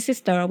does he have a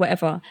sister, or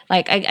whatever?"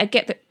 Like, I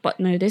get that,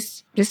 but no,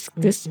 there's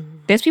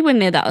people in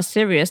there that are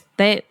serious.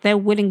 They're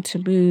willing to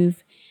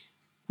move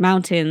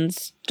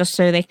mountains just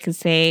so they can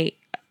say,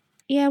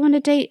 "Yeah, I want to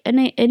date an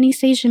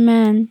East Asian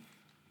man."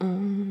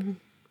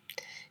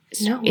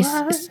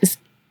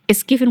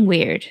 It's given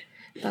weird.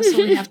 That's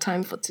all we have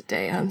time for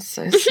today. I'm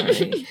so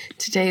sorry.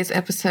 Today's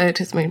episode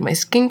has made my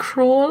skin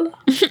crawl.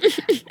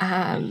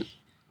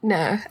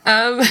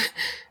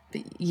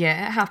 But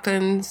yeah, it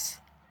happens.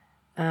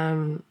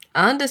 I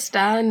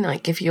understand,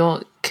 like, if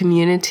your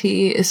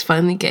community is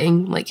finally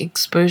getting, like,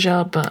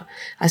 exposure, but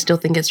I still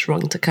think it's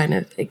wrong to kind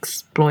of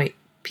exploit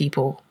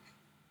people,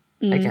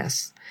 I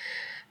guess.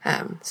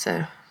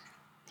 So,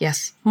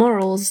 yes,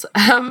 morals.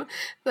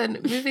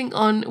 Then moving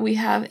on, we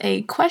have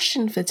a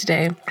question for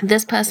today.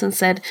 This person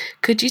said,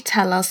 "Could you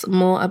tell us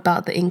more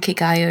about the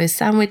Inkigayo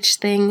sandwich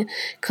thing?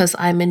 Because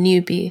I'm a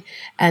newbie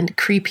and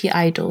creepy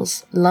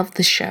idols. Love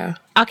the show."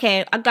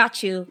 Okay, I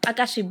got you,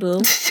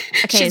 boo.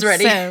 Okay, She's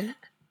ready. So,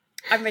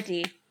 I'm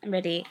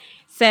ready.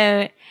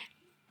 So,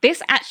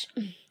 this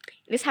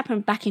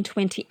happened back in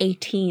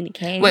 2018.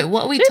 Okay. Wait,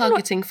 what are we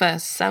targeting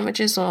first?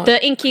 Sandwiches or the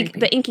creepy?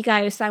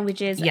 Inkigayo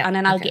sandwiches? Yeah, and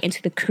then I'll get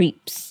into the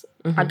creeps.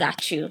 I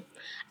got you.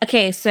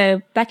 Okay,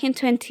 so back in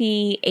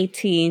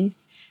 2018,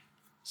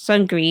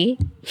 Sungri,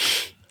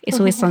 it's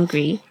always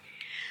Sungri,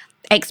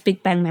 ex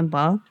Big Bang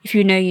member, if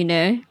you know, you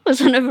know,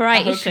 was on a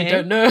variety show. I hope you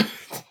don't know.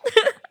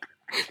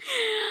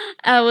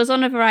 Was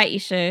on a variety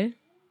show,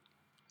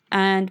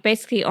 and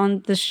basically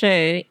on the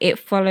show, it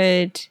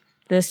followed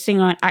the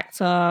singer and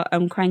actor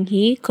Kwang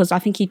Hee, because I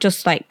think he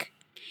just like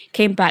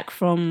came back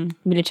from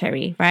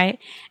military, right?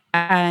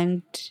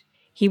 And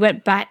he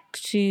went back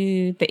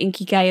to the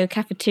Inkigayo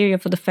cafeteria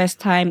for the first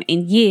time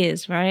in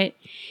years, right?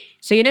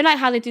 So you know, like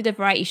how they do the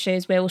variety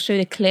shows where we'll show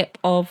the clip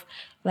of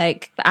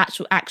like the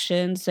actual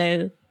action.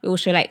 So it will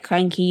show like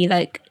Kwang Hee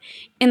like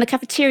in the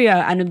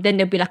cafeteria, and then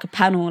there'll be like a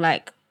panel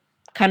like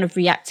kind of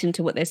reacting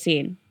to what they're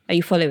seeing. Are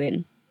you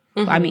following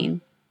what I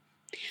mean?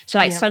 So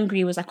like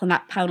Sungri was like on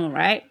that panel,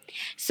 right?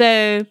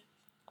 So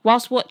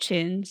whilst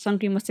watching,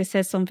 Sungri must have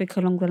said something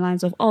along the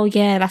lines of, "Oh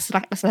yeah, that's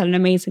an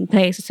amazing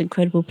place. It's an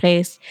incredible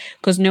place,"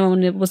 because no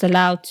one was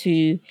allowed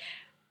to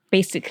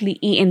basically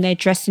eat in their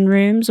dressing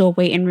rooms or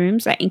waiting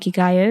rooms at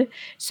Inkigayo.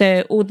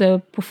 So all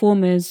the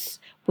performers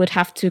would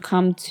have to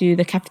come to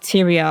the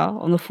cafeteria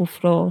on the 4th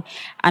floor,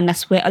 and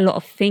that's where a lot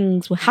of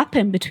things will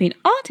happen between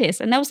artists.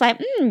 And I was like,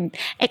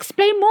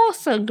 explain more,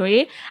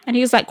 Sungri. And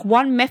he was like,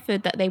 one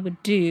method that they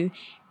would do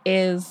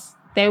is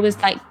there was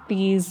like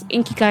these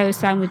Inkigayo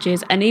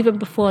sandwiches, and even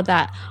before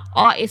that,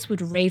 artists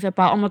would rave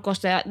about, oh my gosh,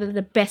 they're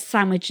the best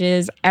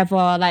sandwiches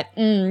ever, like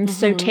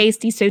so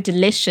tasty, so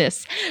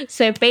delicious.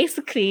 So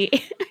basically,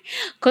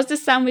 because the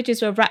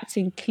sandwiches were wrapped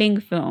in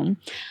cling film,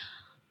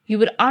 you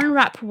would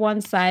unwrap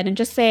one side and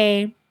just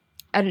say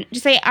I'm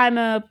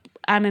a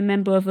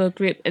member of a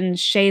group and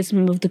Shay's a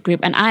member of the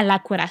group and I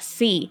like what I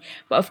see.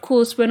 But of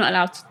course, we're not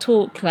allowed to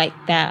talk like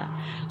that.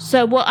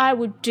 So what I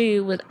would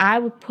do was I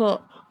would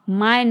put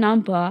my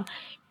number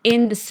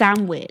in the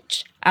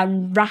sandwich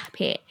and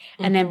wrap it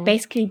and then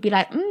basically be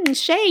like,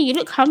 Shay, you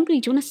look hungry.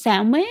 Do you want a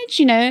sandwich?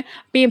 You know,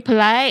 being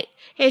polite.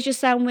 Here's your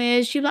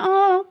sandwich. You're like,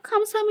 oh,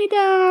 come sit me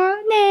down.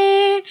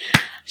 Nah.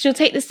 She'll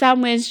take the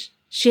sandwich.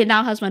 She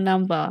now has my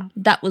number.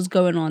 That was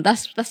going on.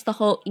 That's the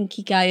whole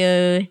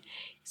Inkigayo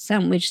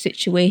sandwich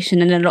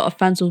situation. And a lot of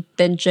fans will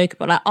then joke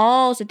about like,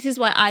 oh, so this is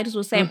why idols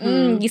will say,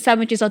 these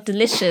sandwiches are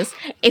delicious.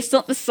 It's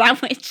not the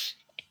sandwich.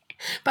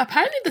 But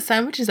apparently the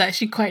sandwich is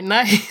actually quite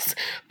nice.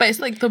 But it's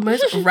like the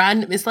most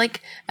random. It's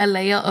like a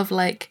layer of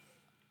like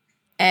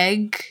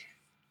egg,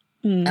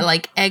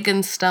 like egg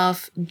and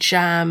stuff,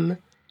 jam.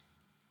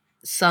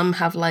 Some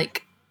have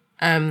like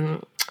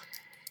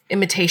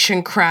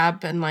imitation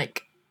crab and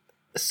like.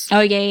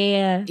 Oh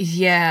yeah.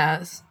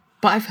 Yes,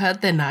 but I've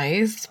heard they're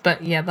nice.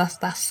 But yeah, that's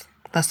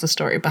the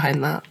story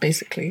behind that,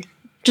 basically.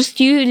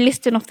 Just you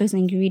listing off those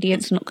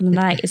ingredients, not gonna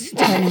lie, it's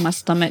turning my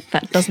stomach.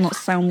 That does not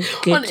sound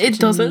good. Well, it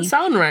doesn't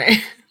sound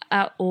right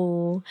at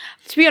all.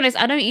 To be honest,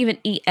 I don't even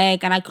eat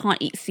egg and I can't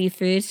eat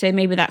seafood, so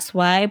maybe that's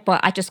why.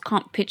 But I just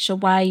can't picture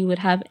why you would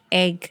have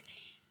egg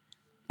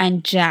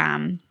and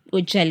jam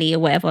or jelly or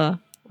whatever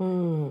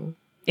in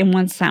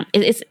one sandwich.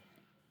 It's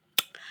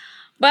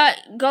but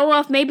go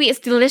off. Maybe it's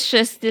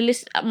delicious.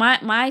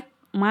 My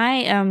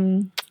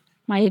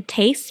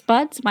taste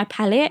buds, my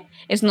palate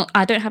is not.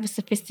 I don't have a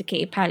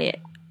sophisticated palate.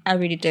 I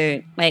really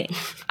don't. Like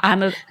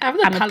I'm a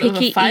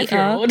picky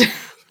eater.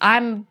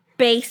 I'm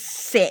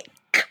basic.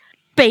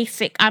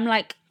 I'm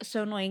like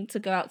so annoying to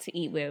go out to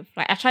eat with.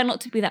 Like I try not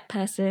to be that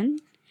person.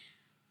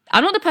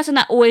 I'm not the person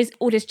that always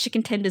orders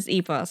chicken tenders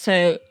either.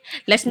 So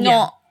let's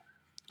not.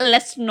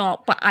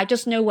 But I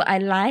just know what I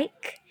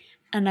like,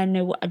 and I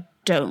know what I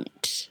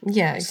don't.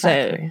 Yeah,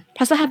 exactly. So,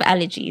 plus I have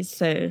allergies,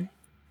 so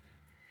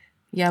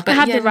yeah, but I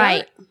have the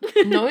right.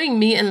 Knowing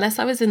me, unless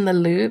I was in the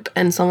loop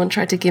and someone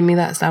tried to give me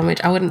that sandwich,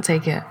 I wouldn't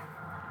take it.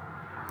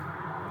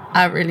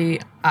 I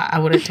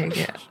wouldn't take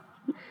it.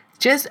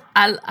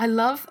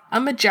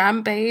 I'm a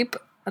jam babe.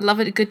 I love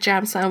a good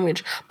jam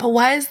sandwich. But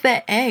why is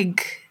there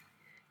egg?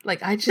 Like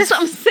that's what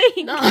I'm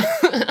saying. No.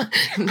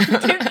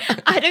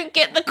 I don't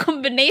get the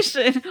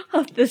combination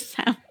of the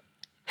sandwich.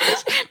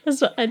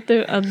 That's what I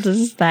don't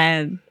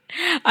understand.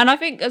 And I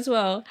think as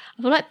well,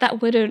 I feel like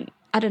that wouldn't,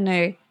 I don't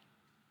know.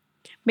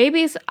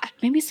 Maybe it's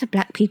a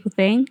black people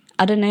thing.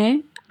 I don't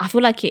know. I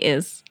feel like it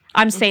is.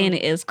 I'm saying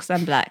it is because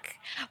I'm black.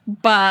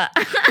 But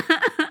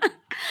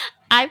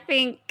I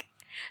think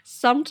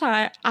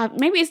sometimes,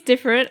 maybe it's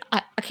different.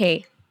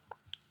 Okay,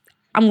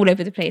 I'm all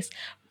over the place.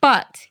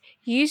 But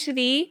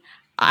usually,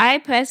 I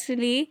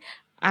personally,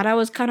 and I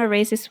was kind of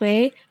raised this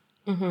way,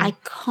 I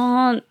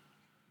can't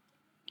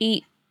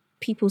eat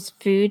people's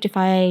food if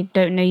I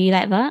don't know you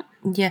like that.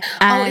 Yeah.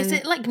 Is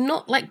it like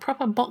not like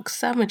proper box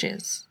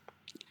sandwiches?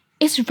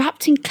 It's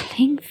wrapped in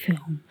cling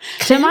film.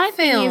 So my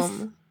thing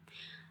is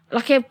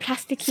like a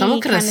plasticky. Someone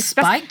could have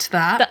spiked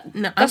that.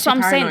 No, that's what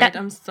I'm saying.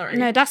 I'm sorry.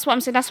 No, that's what I'm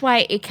saying. That's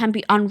why it can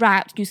be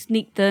unwrapped. You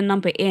sneak the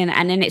number in,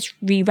 and then it's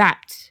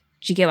rewrapped.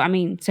 Do you get what I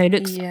mean? So it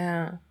looks.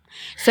 Yeah.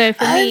 So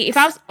for me, if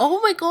I was, oh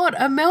my god,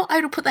 a male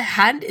idol put their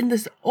hand in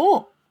this.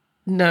 Oh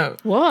no!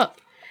 What?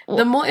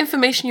 The more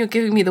information you're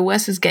giving me, the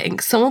worse it's getting.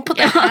 Someone put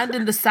their hand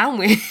in the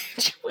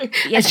sandwich.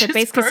 Yes, so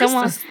basically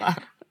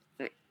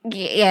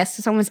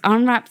someone's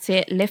unwrapped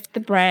it, lift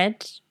the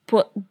bread,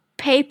 put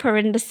paper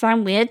in the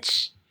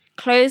sandwich,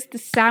 close the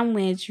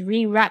sandwich,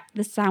 rewrap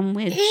the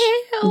sandwich,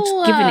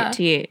 and giving it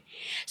to you.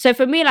 So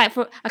for me, like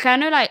I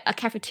know like a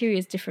cafeteria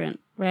is different,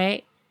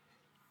 right?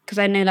 Because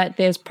I know like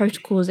there's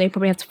protocols they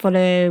probably have to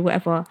follow,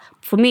 whatever.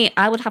 For me,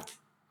 I would have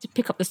to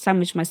pick up the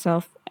sandwich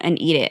myself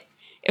and eat it.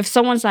 If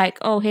someone's like,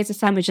 oh, here's a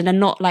sandwich, and they're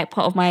not like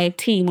part of my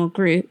team or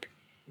group,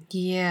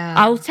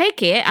 I'll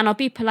take it and I'll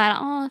be polite.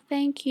 Oh,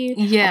 thank you.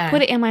 Yeah. I'll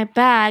put it in my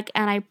bag,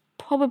 and I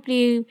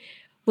probably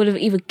would have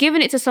either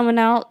given it to someone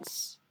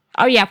else.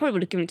 Oh yeah, I probably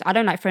would have given it. I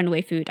don't like throwing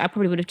away food. I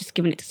probably would have just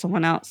given it to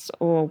someone else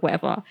or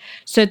whatever.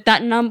 So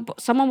that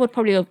someone would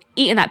probably have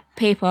eaten that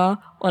paper,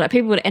 or that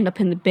paper would end up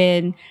in the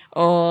bin,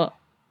 or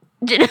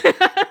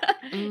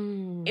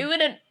it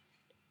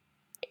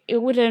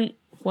wouldn't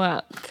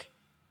work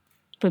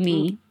for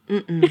me.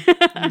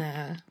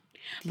 Nah.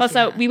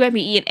 Plus, we won't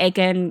be eating egg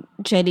and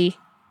jelly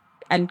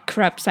and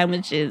crab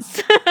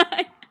sandwiches.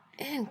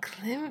 And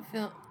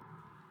Clintonville.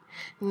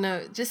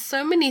 No, just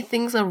so many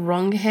things are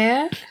wrong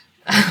here.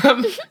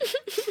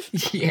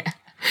 Yeah.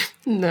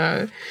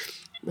 No.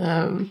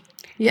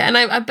 Yeah, and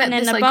I bet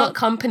this got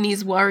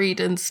companies worried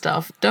and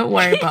stuff. Don't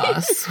worry about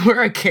us.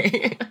 We're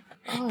okay.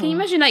 Can you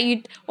imagine that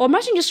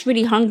imagine just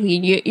really hungry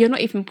and you're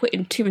not even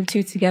putting 2 and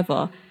 2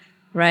 together,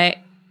 right?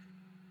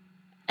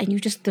 And you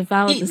just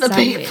devour the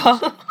sandwich.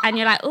 Paper. And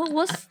you're like, oh,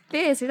 what's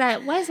this? You're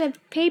like, why is there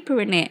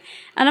paper in it?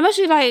 And I'm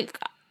actually like,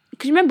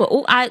 because remember,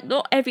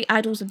 not every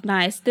idols are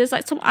nice. There's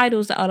like some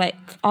idols that are like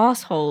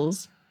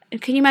assholes.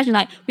 And can you imagine,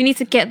 like, we need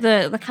to get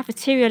the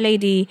cafeteria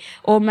lady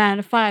or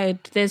man fired.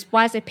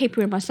 Why is there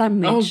paper in my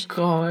sandwich? Oh,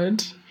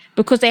 God.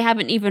 Because they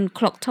haven't even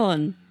clocked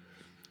on.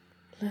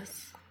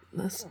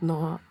 Let's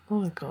not.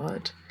 Oh,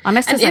 God.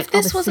 Unless and if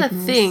this was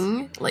signals. A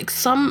thing, like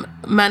some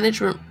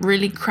management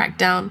really cracked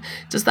down,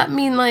 does that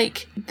mean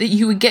like that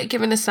you would get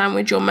given a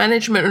sandwich, your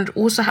management would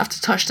also have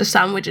to touch the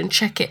sandwich and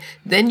check it,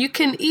 then you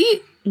can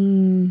eat?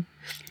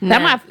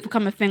 That might have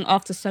become a thing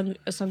after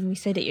we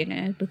said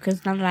it,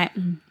 because now like,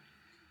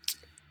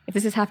 if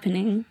this is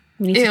happening,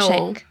 we need to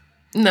check.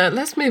 No,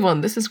 let's move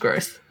on. This is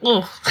gross.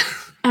 Ugh.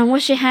 And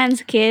wash your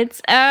hands,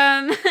 kids.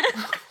 And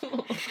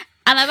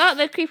about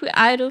the creepy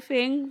idol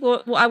thing,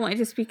 what I wanted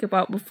to speak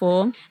about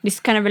before, this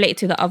kind of related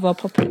to the other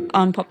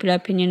unpopular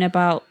opinion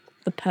about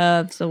the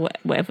pervs or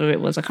whatever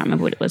it was. I can't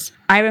remember what it was.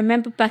 I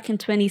remember back in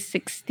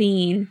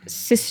 2016,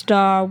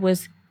 Sister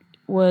was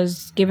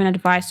given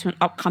advice to an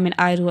upcoming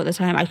idol at the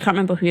time. I can't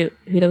remember who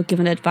they were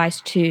giving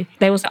advice to.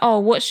 They was like, oh,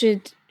 what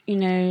should,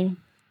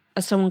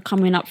 as someone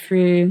coming up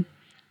through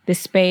this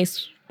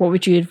space, what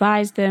would you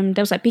advise them?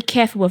 They was like, be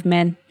careful with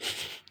men.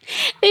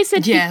 They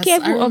said, be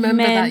careful of men.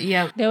 That,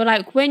 yeah. They were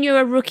like, when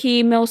you're a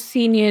rookie, male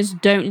seniors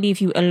don't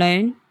leave you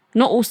alone.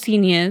 Not all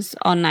seniors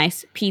are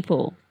nice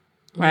people,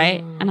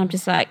 right? And I'm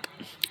just like,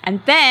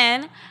 and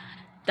then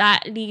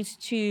that leads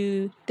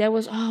to, there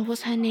was,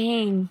 what's her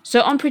name?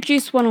 So on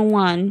Produce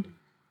 101,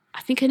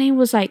 I think her name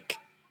was like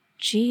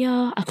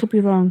Gia. I could be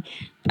wrong.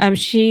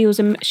 She is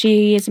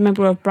a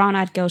member of Brown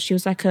Eyed Girls. She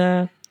was like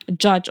a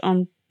judge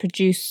on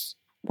Produce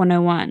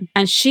 101.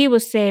 And she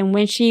was saying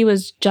when she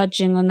was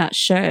judging on that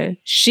show,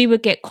 she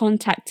would get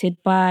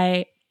contacted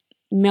by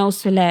male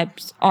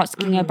celebs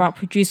asking about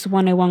Producer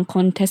 101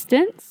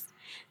 contestants,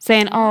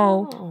 saying,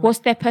 what's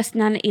their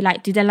personality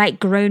like? Do they like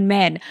grown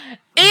men?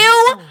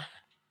 Ew!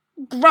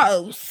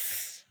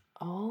 Gross.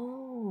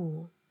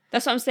 Oh.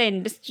 That's what I'm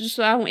saying. This just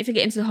I wanted to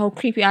get into the whole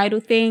creepy idol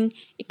thing.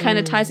 It kind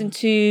of ties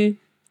into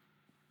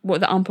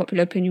what the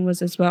unpopular opinion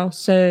was as well.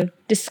 So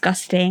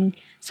disgusting.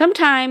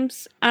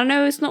 Sometimes, I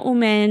know it's not all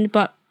men,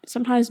 but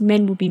sometimes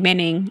men will be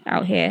menning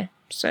out here.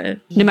 So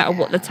no matter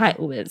what the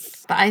title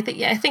is. But I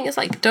think it's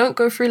like, don't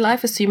go through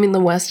life assuming the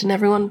worst in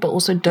everyone, but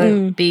also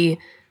don't be,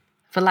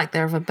 for lack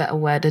thereof a better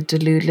word, a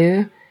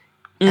delulu.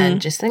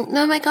 And just think,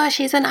 oh my gosh,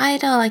 he's an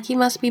idol, like he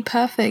must be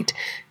perfect.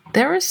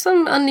 There are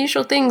some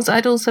unusual things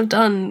idols have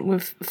done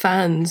with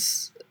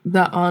fans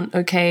that aren't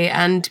okay,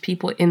 and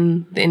people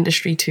in the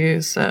industry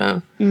too.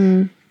 So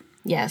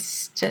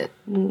yes, just,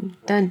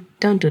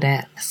 don't do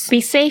that.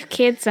 Be safe,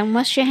 kids, and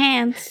wash your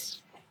hands.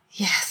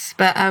 Yes,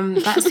 but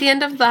that's the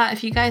end of that.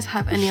 If you guys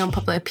have any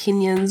unpopular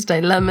opinions,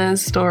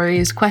 dilemmas,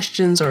 stories,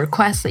 questions, or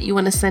requests that you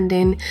want to send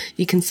in,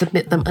 you can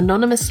submit them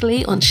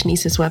anonymously on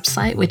Shanice's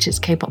website, which is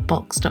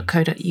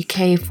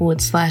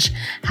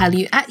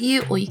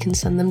kpopbox.co.uk/hallyu@you, or you can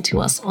send them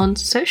to us on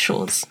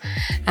socials.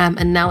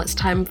 And now it's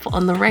time for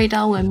On the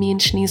Radar, where me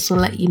and Shanice will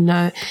let you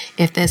know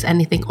if there's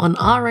anything on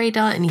our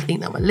radar,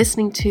 anything that we're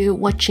listening to,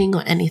 watching,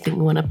 or anything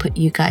we want to put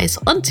you guys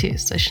onto.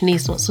 So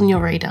Shanice, what's on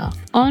your radar?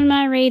 On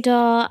my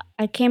radar,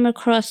 I came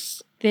across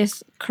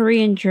this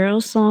Korean drill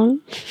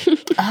song.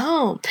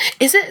 Oh,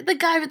 is it the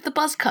guy with the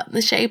buzz cut and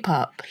the shape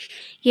up?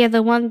 Yeah,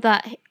 the one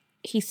that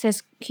he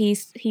says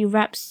he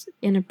raps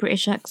in a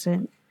British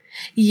accent.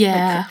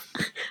 Yeah,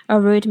 like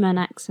a roadman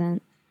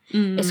accent.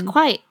 It's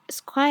quite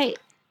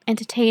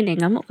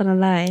entertaining. I'm not gonna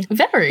lie.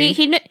 Very.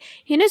 He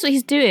knows what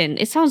he's doing.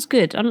 It sounds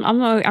good. I'm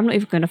not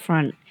even gonna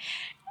front.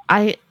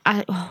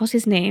 What's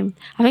his name?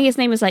 I think his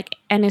name is like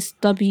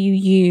NSW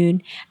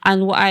Yoon,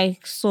 and what I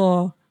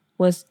saw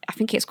was, I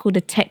think it's called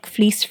the Tech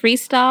Fleece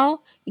Freestyle.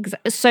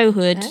 So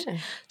hood,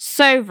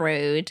 so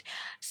rude.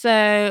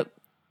 So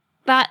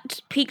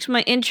that piqued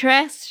my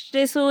interest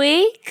this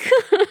week.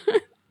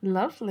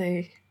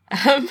 Lovely.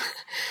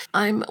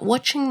 I'm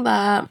watching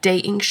that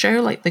dating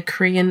show, like the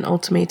Korean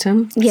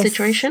Ultimatum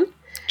situation.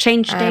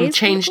 Change Days?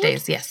 Change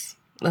Days, yes.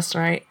 That's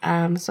right.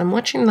 So I'm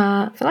watching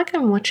that. I feel like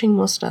I'm watching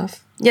more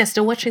stuff. Yeah,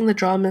 still watching the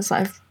dramas that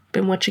I've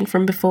been watching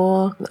from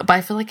before. But I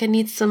feel like I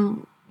need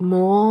some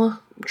more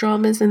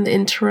dramas in the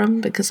interim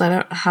because I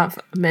don't have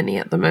many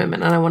at the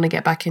moment and I want to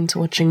get back into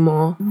watching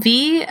more.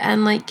 V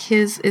and like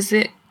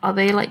are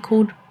they like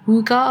called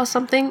Wooga or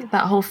something?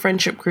 That whole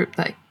friendship group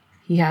that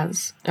he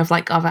has of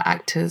like other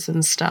actors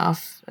and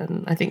stuff,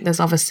 and I think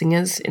there's other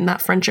singers in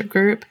that friendship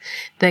group.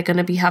 They're going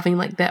to be having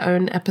like their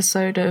own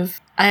episode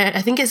of,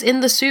 I think it's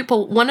In the Soup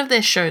or one of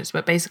their shows,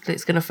 but basically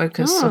it's going to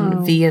focus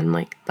on V and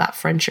like that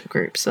friendship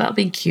group, so that'll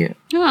be cute.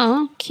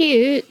 Oh,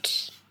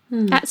 cute.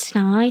 That's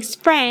nice.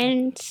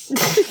 Friends.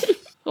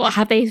 What,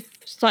 have they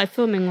started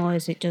filming or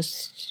is it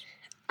just...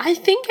 I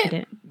think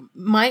it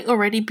might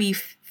already be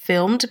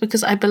filmed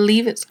because I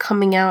believe it's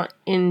coming out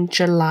in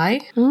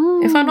July,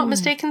 if I'm not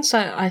mistaken.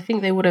 So I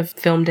think they would have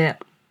filmed it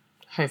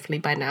hopefully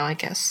by now, I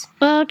guess.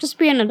 Well, just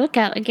be on the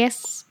lookout, I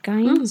guess,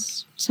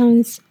 guys.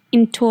 Sounds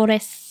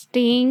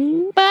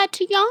interesting.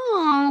 But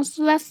yeah,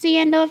 so that's the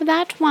end of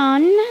that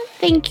one.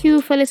 Thank you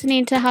for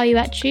listening to How You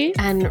At You.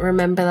 And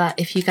remember that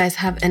if you guys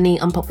have any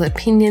unpopular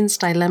opinions,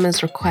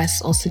 dilemmas,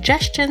 requests, or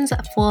suggestions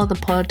for the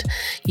pod,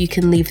 you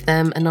can leave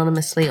them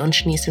anonymously on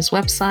Shanice's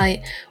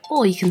website,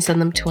 or you can send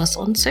them to us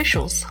on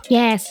socials.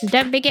 Yes,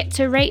 don't forget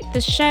to rate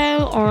the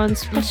show or on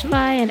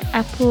Spotify and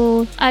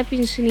Apple. I've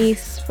been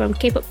Shanice from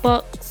K-Pop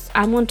Box.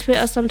 I'm on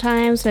Twitter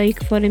sometimes, so you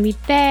can follow me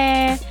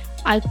there.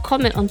 I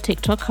comment on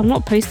TikTok. I'm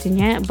not posting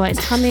yet, but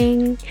it's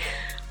coming.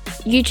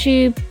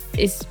 YouTube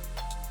is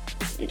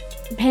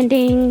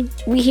pending.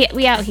 We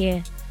out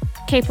here.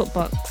 K-Pop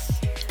Box.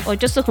 Or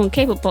just look on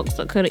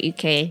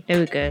kpopbox.co.uk. There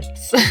we go.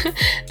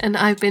 And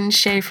I've been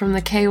Shay from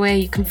the K-Way.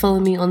 You can follow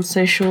me on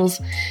socials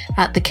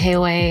at the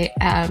K-Way.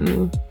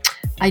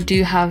 I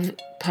do have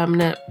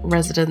permanent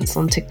residence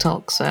on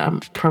TikTok, so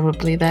I'm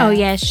probably there. Oh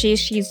yeah,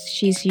 she's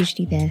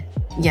usually there.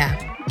 Yeah.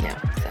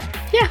 So,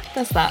 yeah,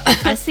 that's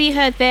that. I see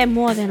her there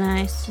more than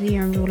I see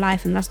her in real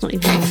life, and that's not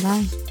even a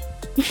lie.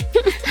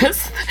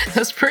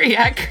 that's pretty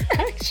accurate,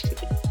 actually.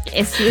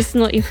 It's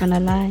not even a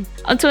lie.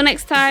 Until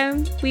next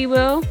time, we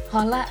will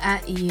holla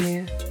at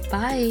you.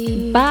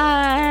 Bye.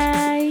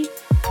 Bye.